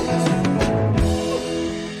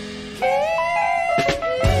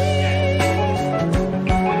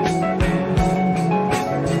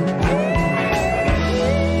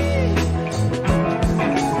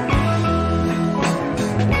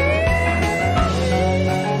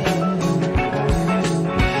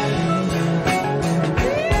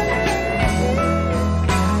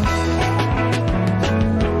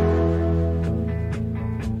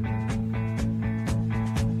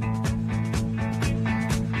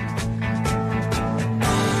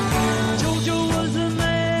 Jojo was a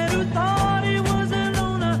man who thought he was a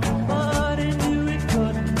loner, but he knew it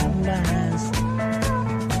couldn't last.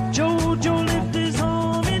 Jojo lived his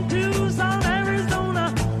home in Tucson,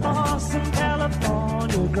 Arizona, or some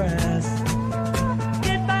California grass.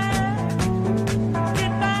 Get back,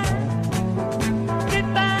 get back, get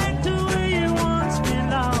back to where you once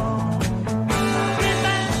belonged. Get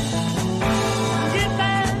back, get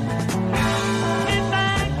back, get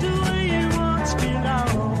back to where you once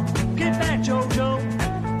belonged. Get back, Jojo.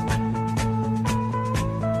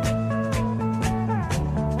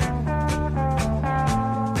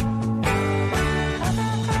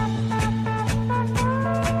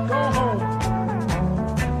 Go home.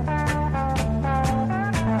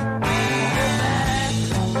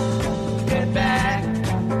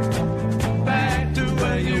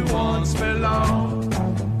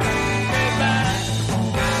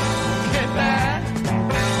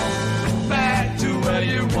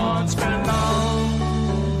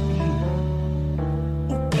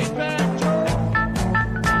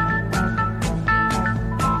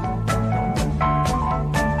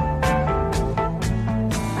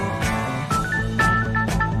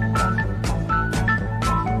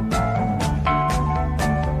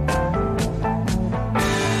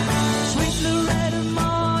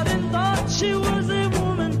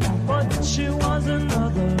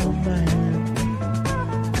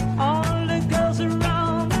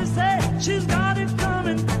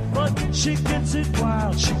 she gets it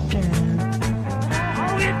while she can.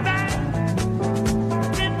 Oh, get back,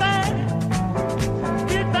 get back,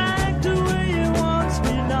 get back to where you once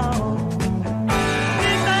belonged.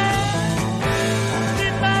 Get back,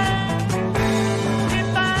 get back,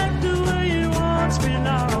 get back to where you once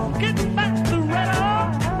belonged. Get back to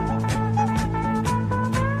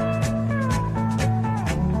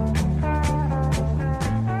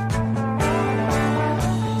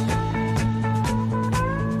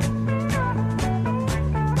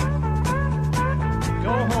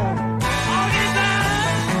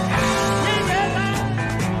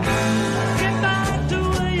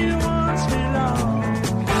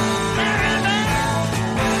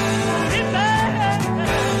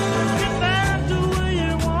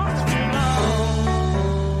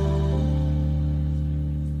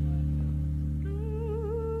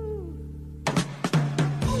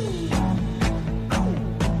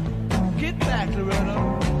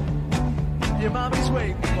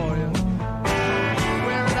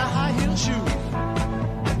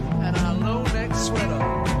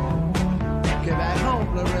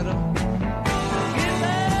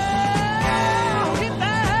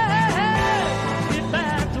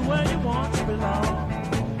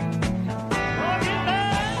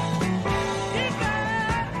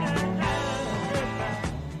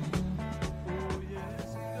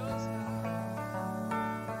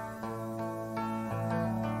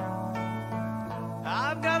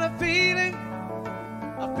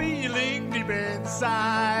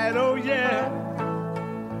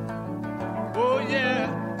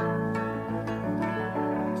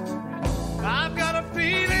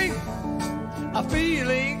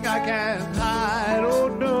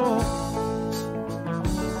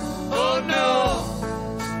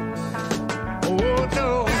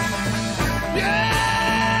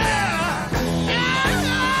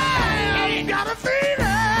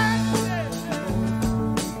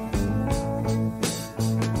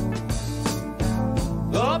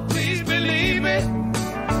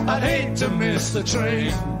the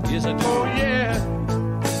train. Yes, I do. Oh, yeah.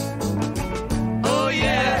 Oh,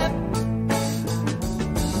 yeah.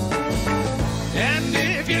 And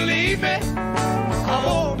if you leave me, I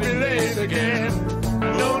won't be late again.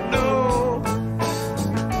 No, no.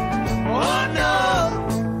 Oh, no.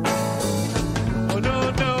 Oh,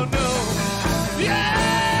 no, no, no. Yeah.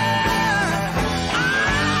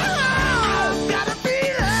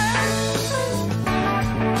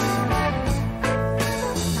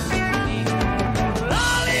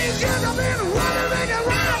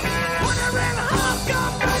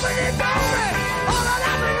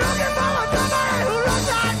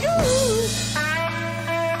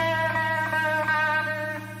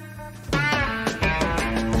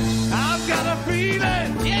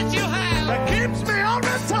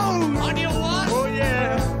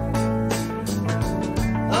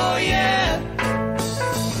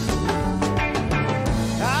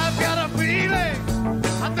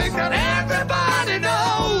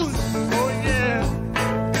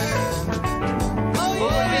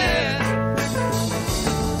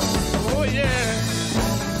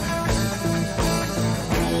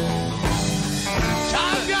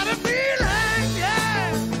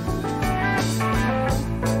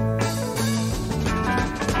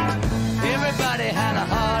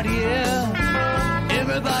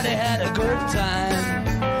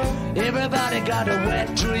 Everybody got a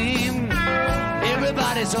wet dream.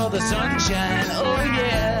 Everybody saw the sunshine. Oh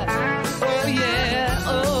yeah, oh yeah,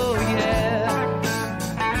 oh yeah.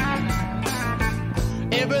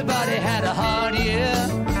 Everybody had a hard year.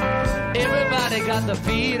 Everybody got the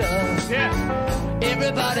feet up. Yeah.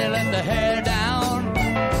 Everybody let the hair down.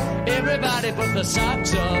 Everybody put the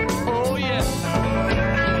socks up. Oh yeah.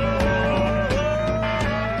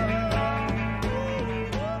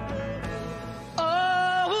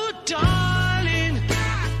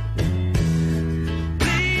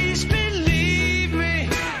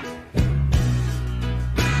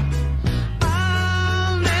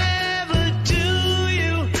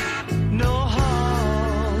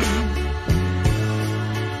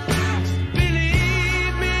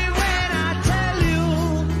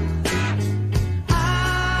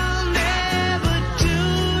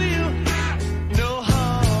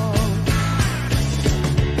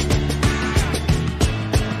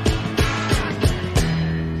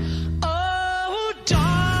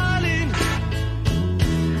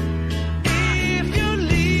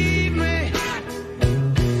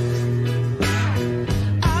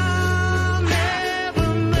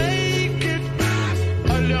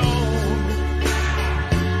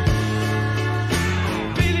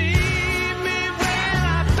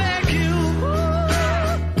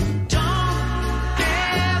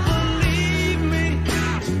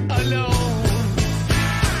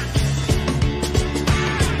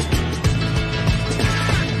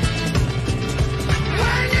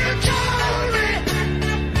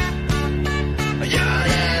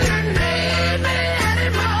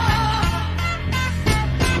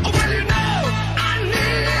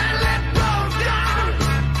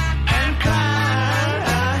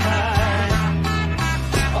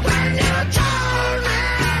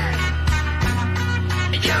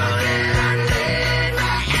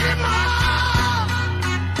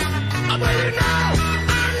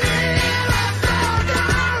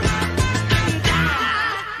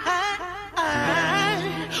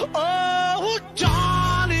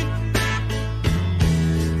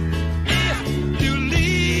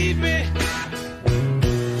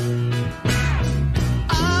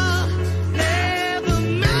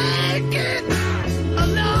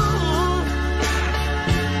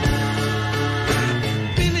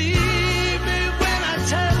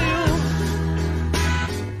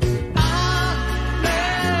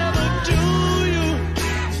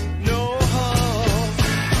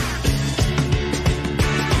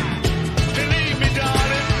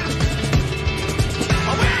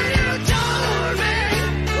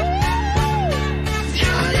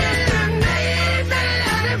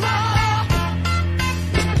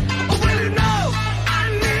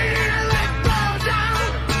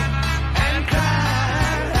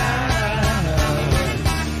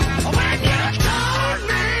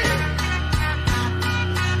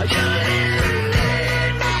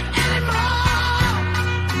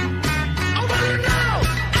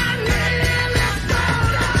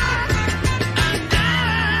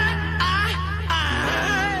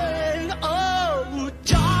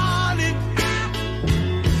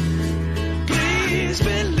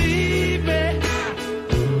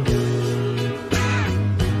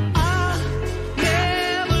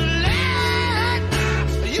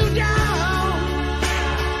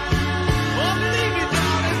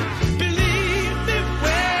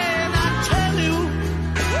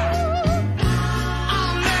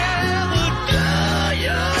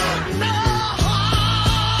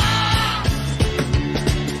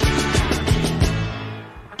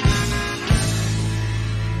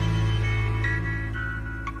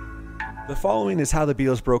 following is how the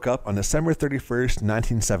Beatles broke up on December 31st,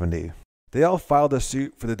 1970. They all filed a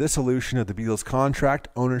suit for the dissolution of the Beatles' contract,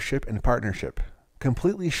 ownership, and partnership,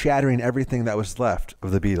 completely shattering everything that was left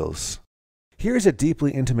of the Beatles. Here's a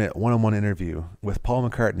deeply intimate one-on-one interview with Paul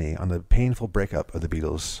McCartney on the painful breakup of the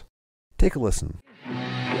Beatles. Take a listen.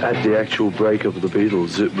 At the actual breakup of the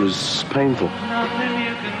Beatles, it was painful.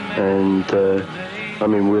 And, I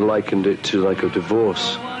mean, we likened it to like a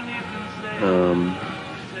divorce.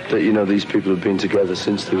 That, you know, these people had been together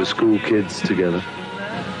since they were school kids together,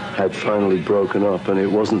 had finally broken up, and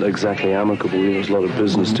it wasn't exactly amicable. There was a lot of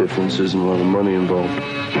business differences and a lot of money involved.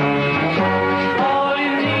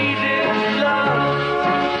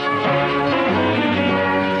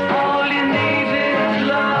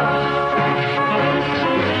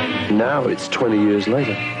 Now it's 20 years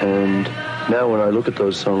later, and now when I look at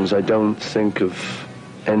those songs, I don't think of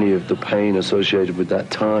any of the pain associated with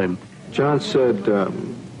that time. John said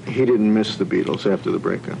he didn't miss the Beatles after the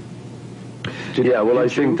breakup. I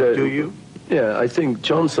think that... Do you? Yeah, I think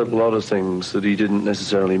John said a lot of things that he didn't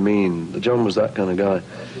necessarily mean. John was that kind of guy.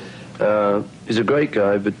 He's a great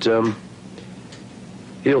guy, but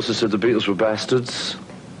he also said the Beatles were bastards,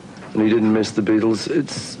 and he didn't miss the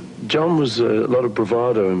Beatles. John was a lot of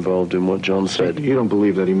bravado involved in what John said. You don't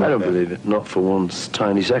believe that he meant that? I don't believe it, not for one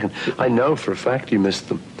tiny second. I know for a fact he missed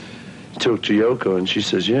them. He talked to Yoko, and she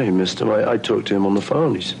says, yeah, he missed them. I talked to him on the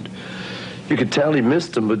phone. He said, you could tell he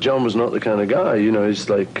missed them, but John was not the kind of guy, you know, he's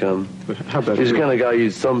like, how about he's the you? kind of guy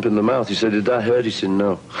you'd thump in the mouth. He said, did that hurt? He said,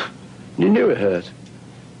 no. You knew it hurt.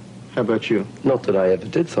 How about you? Not that I ever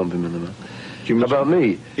did thump him in the mouth. About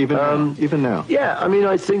me? Even now? Yeah, I mean,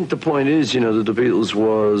 I think the point is, you know, that the Beatles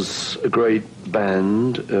was a great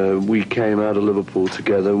band. We came out of Liverpool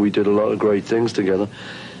together. We did a lot of great things together.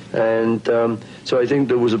 And so I think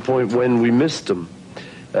there was a point when we missed them.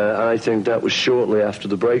 And I think that was shortly after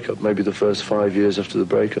the breakup, maybe the first 5 years after the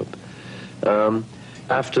breakup.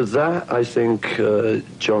 After that, I think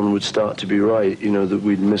John would start to be right, you know, that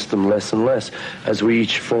we'd miss them less and less as we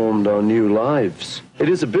each formed our new lives. It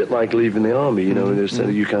is a bit like leaving the army, you know,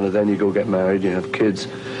 you kind of then you go get married, you have kids.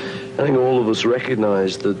 I think all of us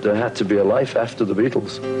recognized that there had to be a life after the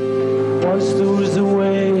Beatles. Once there was a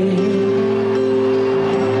way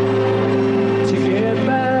to get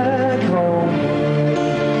back home.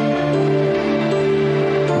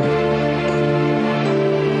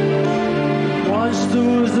 Once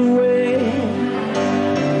there was a way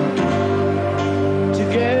to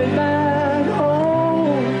get back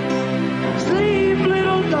home. Sleep,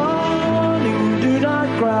 little darling, do not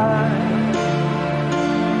cry,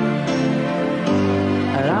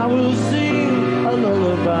 and I will sing a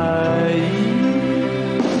lullaby.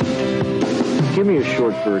 Give me a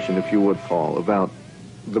short version, if you would, Paul, about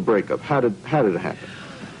the breakup. How did it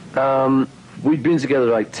happen? We'd been together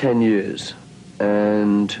like 10 years,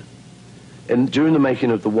 and during the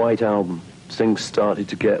making of the White Album, things started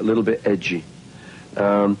to get a little bit edgy.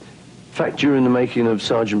 In fact, during the making of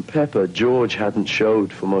Sgt. Pepper, George hadn't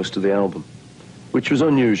showed for most of the album, which was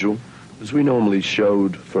unusual, because we normally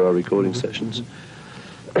showed for our recording sessions.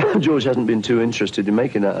 George hadn't been too interested in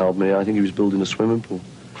making that album. I think he was building a swimming pool.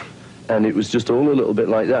 And it was just all a little bit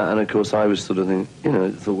like that. And, of course, I was sort of thinking, you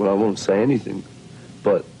know, thought, well, I won't say anything,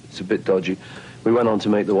 but it's a bit dodgy. We went on to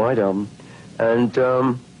make the White Album, and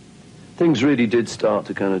things really did start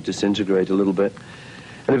to kind of disintegrate a little bit.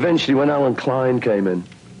 And eventually, when Alan Klein came in,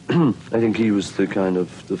 I think he was the kind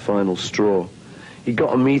of the final straw. He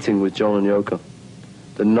got a meeting with John and Yoko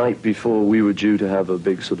the night before we were due to have a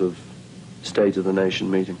big sort of State of the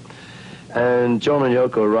Nation meeting. And John and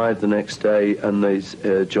Yoko arrived the next day, and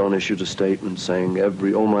John issued a statement saying,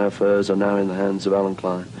 all my affairs are now in the hands of Alan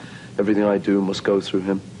Klein. Everything I do must go through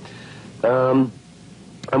him. And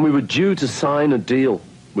we were due to sign a deal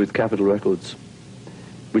with Capitol Records,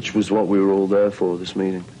 which was what we were all there for, this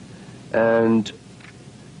meeting. And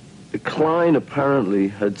Klein apparently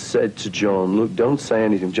had said to John, look, don't say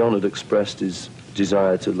anything. John had expressed his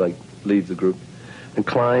desire to, like, leave the group. And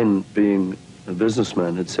Klein, being a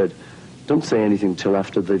businessman, had said, don't say anything till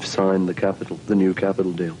after they've signed the new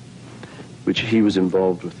Capitol deal, which he was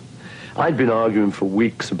involved with. I'd been arguing for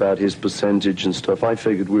weeks about his percentage and stuff. I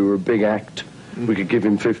figured we were a big act. We could give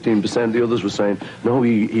him 15%. The others were saying, no,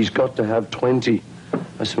 he's got to have 20.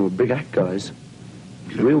 I said, we're a big act, guys.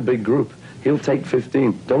 Real big group. He'll take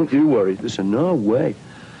 15. Don't you worry. They said, no way.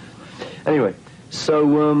 Anyway,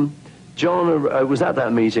 so John was at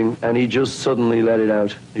that meeting, and he just suddenly let it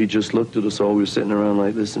out. He just looked at us all. We were sitting around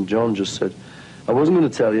like this, and John just said, I wasn't going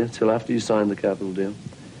to tell you till after you signed the Capitol deal.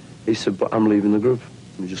 He said, but I'm leaving the group.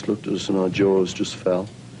 And he just looked at us, and our jaws just fell.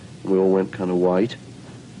 And we all went kind of white.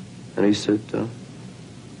 And he said,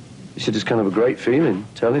 He said, it's kind of a great feeling,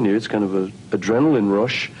 telling you, it's kind of an adrenaline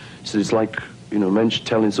rush. He said, it's like, you know,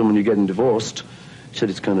 telling someone you're getting divorced. He said,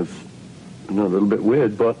 it's kind of, you know, a little bit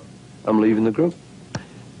weird, but I'm leaving the group.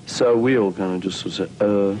 So we all kind of just sort of said,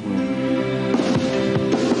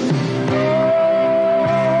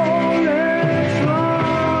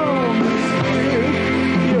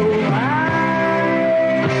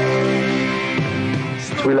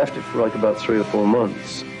 So we left it for like about 3 or 4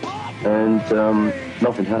 months, and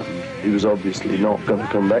nothing happened. He was obviously not going to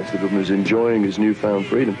come back to the group. He was enjoying his newfound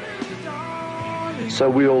freedom. So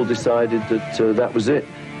we all decided that that was it.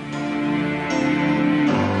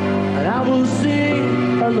 And I will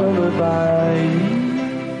sing a lullaby.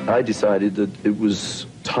 I decided that it was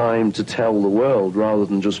time to tell the world rather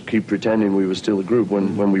than just keep pretending we were still a group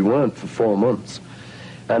when we weren't for 4 months.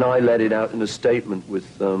 And I let it out in a statement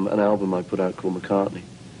with an album I put out called McCartney.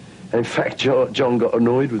 And in fact, John got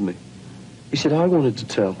annoyed with me. He said, I wanted to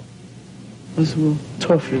tell. I said, well,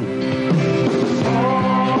 tough, you know.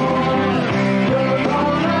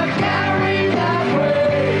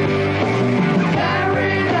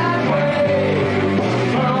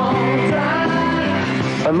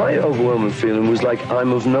 And my overwhelming feeling was like,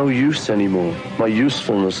 I'm of no use anymore. My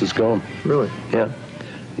usefulness is gone. Really? Yeah.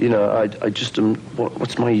 You know, I just am,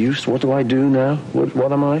 what's my use? What do I do now?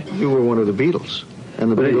 What am I? You were one of the Beatles. And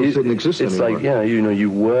the Beatles didn't exist anymore. It's like, yeah, you know, you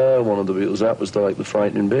were one of the Beatles. That was like the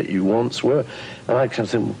frightening bit. You once were. And I kind of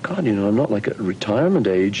think, well, God, you know, I'm not like at retirement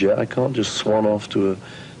age yet. I can't just swan off to a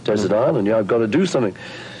desert island. Yeah, I've got to do something.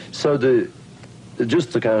 So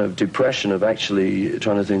just the kind of depression of actually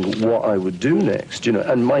trying to think what I would do next, you know,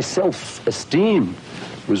 and my self-esteem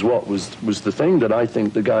was what was the thing that I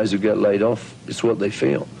think the guys who get laid off, it's what they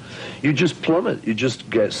feel. You just plummet. You just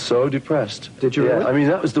get so depressed. Did you really? I mean,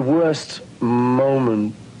 that was the worst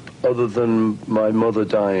moment other than my mother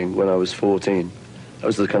dying when I was 14. That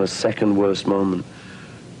was the kind of second worst moment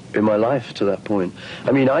in my life to that point.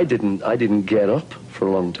 I mean, I didn't get up for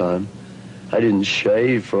a long time. I didn't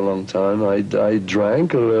shave for a long time. I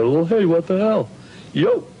drank a little. Hey, what the hell?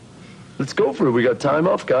 Yo, let's go for it. We got time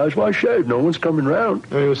off, guys. Why shave? No one's coming round.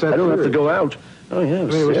 I mean, was that I don't serious? have to go out. Oh, yeah, it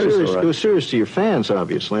was serious. All right. It was serious to your fans,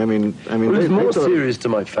 obviously. I mean, it was more serious to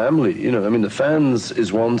my family. You know, I mean, the fans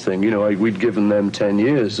is one thing. You know, we'd given them 10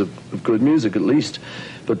 years of good music at least.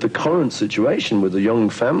 But the current situation with the young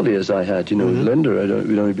family as I had, you know, with Linda,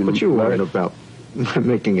 we don't even. But you weren't about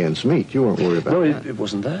making ends meet. You weren't worried about that. No, it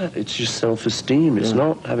wasn't that. It's just self-esteem. It's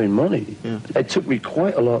not having money. Yeah. It took me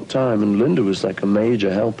quite a lot of time, and Linda was like a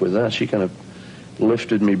major help with that. She kind of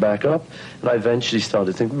lifted me back up, and I eventually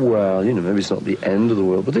started thinking, well, you know, maybe it's not the end of the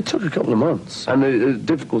world, but it took a couple of months. And the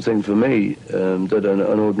difficult thing for me that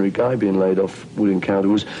an ordinary guy being laid off would encounter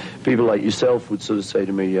was people like yourself would sort of say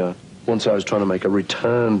to me, once I was trying to make a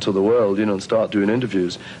return to the world, you know, and start doing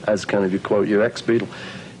interviews as kind of, you quote, your ex-Beatle,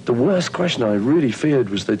 the worst question I really feared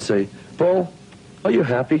was they'd say, Paul, are you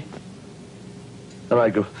happy? And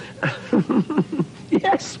I go,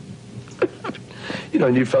 yes. You know,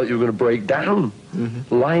 and you felt you were going to break down,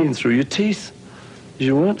 lying through your teeth.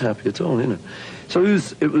 You weren't happy at all, you know. So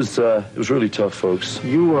it was really tough, folks.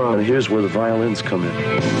 And here's where the violins come in.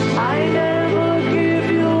 I never give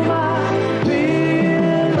you my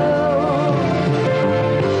pillow.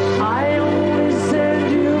 I only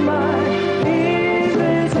send you my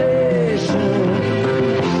invitation.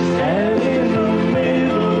 And in the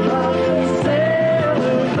middle of the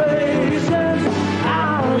celebrations,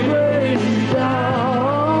 I'll lay you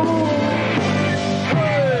down.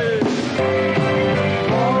 Hey.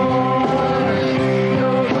 Boy, you're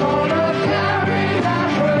gonna carry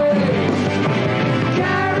that way.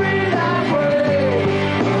 Carry that way.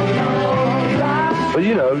 But,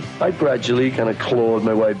 you know, I gradually kind of clawed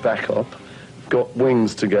my way back up, got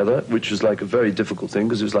Wings together, which was like a very difficult thing,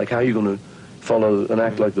 because it was like, how are you going to follow and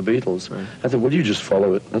act like the Beatles? Right. I thought, well, you just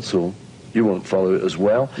follow it, that's all. You won't follow it as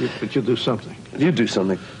well. But you'll do something. You do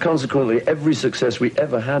something. Consequently, every success we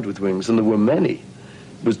ever had with Wings, and there were many,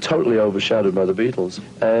 was totally overshadowed by the Beatles.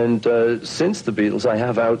 And since the Beatles, I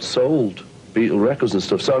have outsold Beatle records and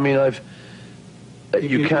stuff. So, I mean,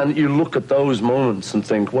 you look at those moments and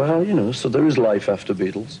think, well, you know, so there is life after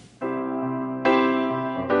Beatles.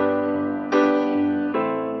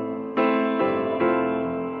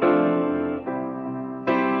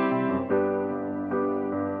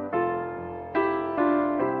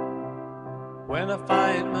 When I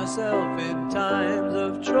find myself in times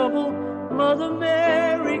of trouble, Mother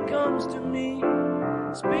Mary comes to me,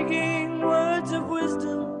 speaking words of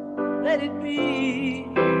wisdom, let it be.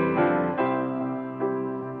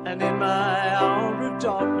 And in my hour of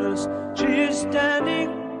darkness, she is standing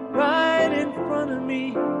right in front of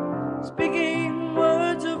me, speaking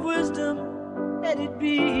words of wisdom. Let it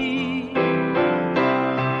be,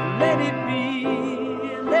 let it be,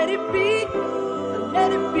 let it be,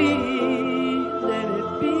 let it be, let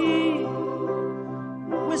it be.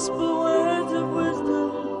 Whisper words of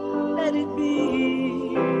wisdom, let it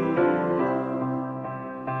be.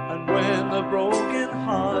 And when the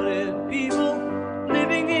broken-hearted people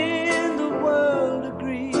living in the world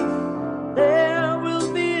agree, there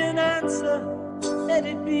will be an answer, let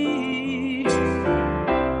it be.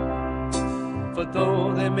 For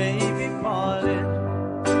though they may be parted,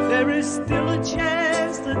 there is still a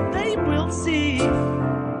chance that they will see.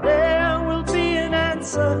 There will be an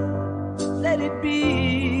answer, let it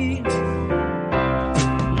be.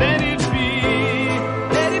 Let it be,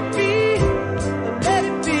 let it be, let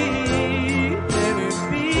it be, let it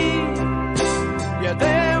be. Yeah,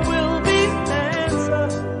 there will be an answer,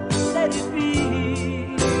 let it be.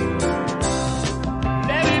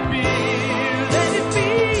 Let it be, let it be,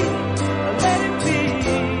 let it be,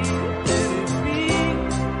 let it be.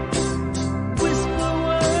 Whisper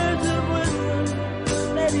words of wisdom,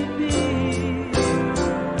 let it be.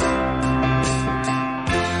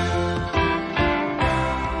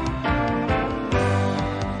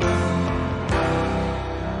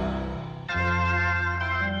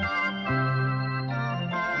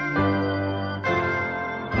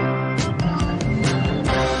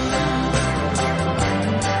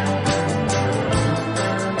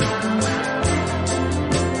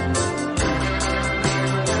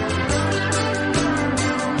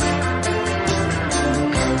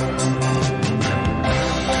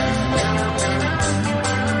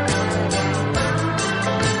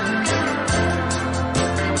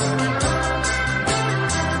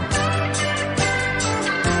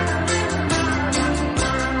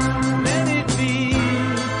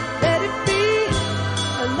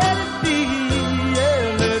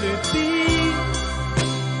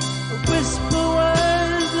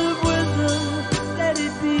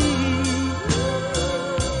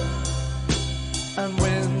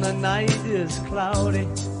 Cloudy,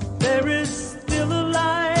 there is still a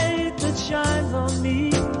light that shines on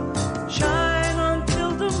me. Shine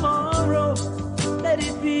until tomorrow, let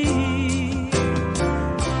it be.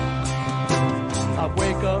 I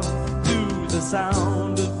wake up to the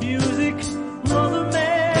sound of music. Mother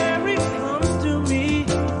Mary comes to me,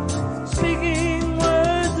 speaking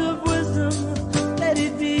words of wisdom, let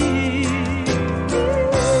it be.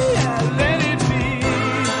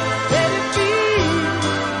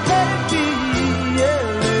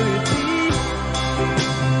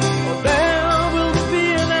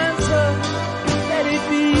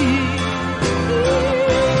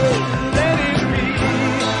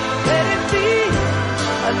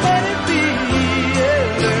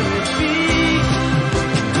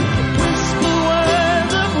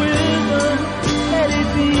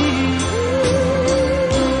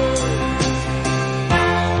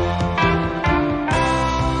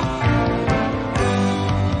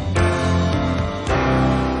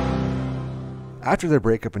 After their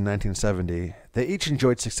breakup in 1970, they each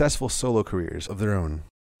enjoyed successful solo careers of their own.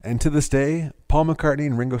 And to this day, Paul McCartney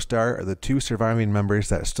and Ringo Starr are the two surviving members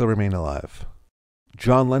that still remain alive.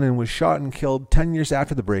 John Lennon was shot and killed 10 years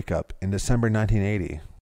after the breakup in December 1980.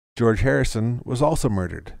 George Harrison was also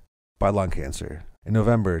murdered by lung cancer in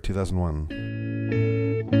November 2001.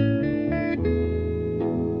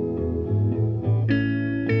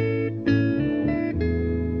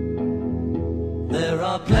 There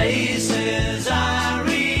are places I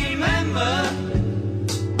remember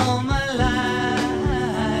all my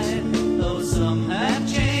life, though some have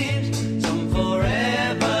changed, some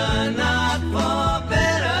forever, not for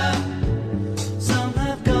better. Some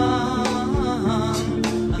have gone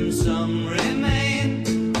and some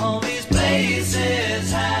remain. All these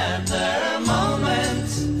places have their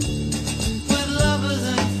moments with lovers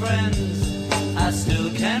and friends I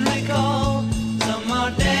still can recall. Some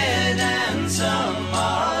are dead and some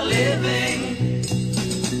are living.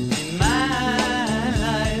 In my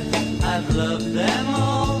life, I've loved them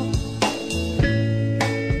all.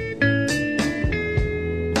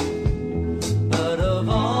 But of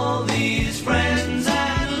all these friends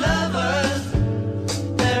and lovers,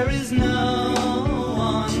 there is no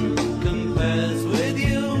one compares with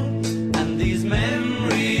you. And these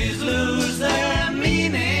memories lose their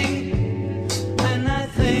meaning when I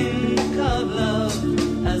think of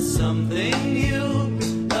love as something new.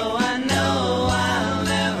 Though I know I'll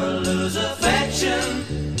never lose affection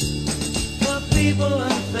for people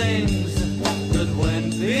and things that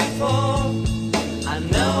went before. I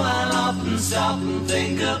know I'll often stop and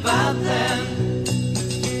think about them.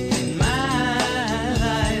 In my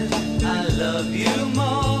life, I love you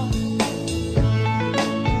more.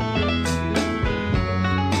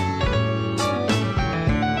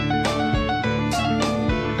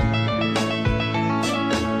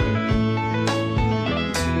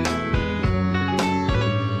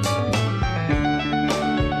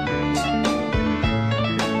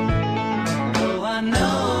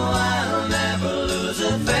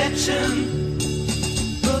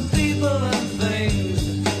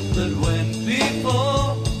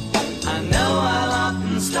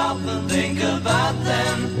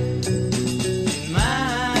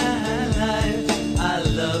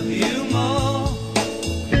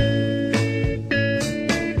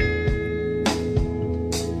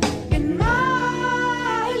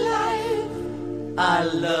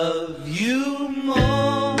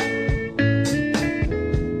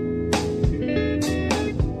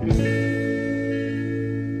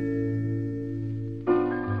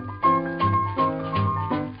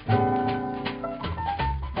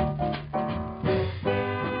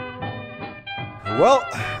 Well,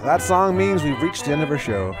 that song means we've reached the end of our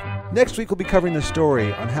show. Next week we'll be covering the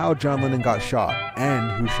story on how John Lennon got shot and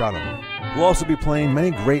who shot him. We'll also be playing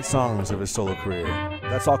many great songs of his solo career.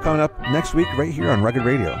 That's all coming up next week right here on Ruggid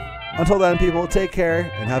Radio. Until then, people, take care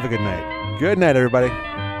and have a good night. Good night, everybody.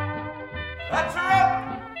 That's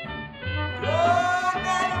right. Good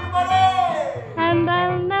night, everybody. And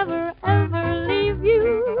I'll never ever leave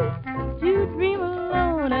you to dream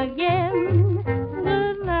alone again.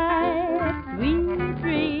 Good night, sweet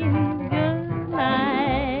dreams. Good night.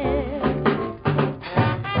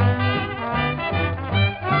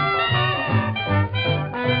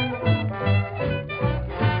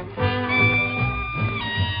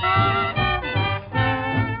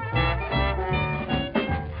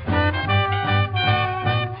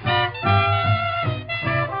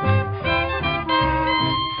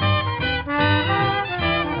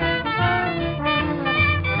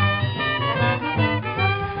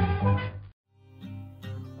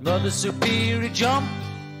 Another superior jump.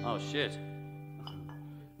 Oh shit.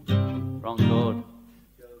 Wrong chord.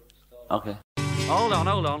 Okay. Hold on.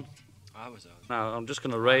 I was on. Now I'm just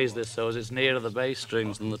going to raise this so as it's nearer the bass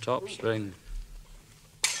strings than the top string.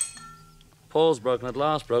 Paul's broken at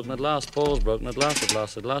last, Paul's broken at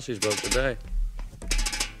last he's broke today.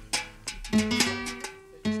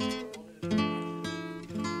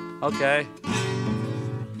 Okay.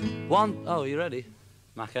 One, oh, you ready,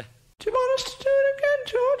 Macca? Do you want us to do it again,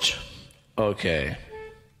 George? Okay.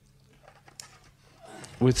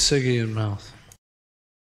 With Siggy in mouth.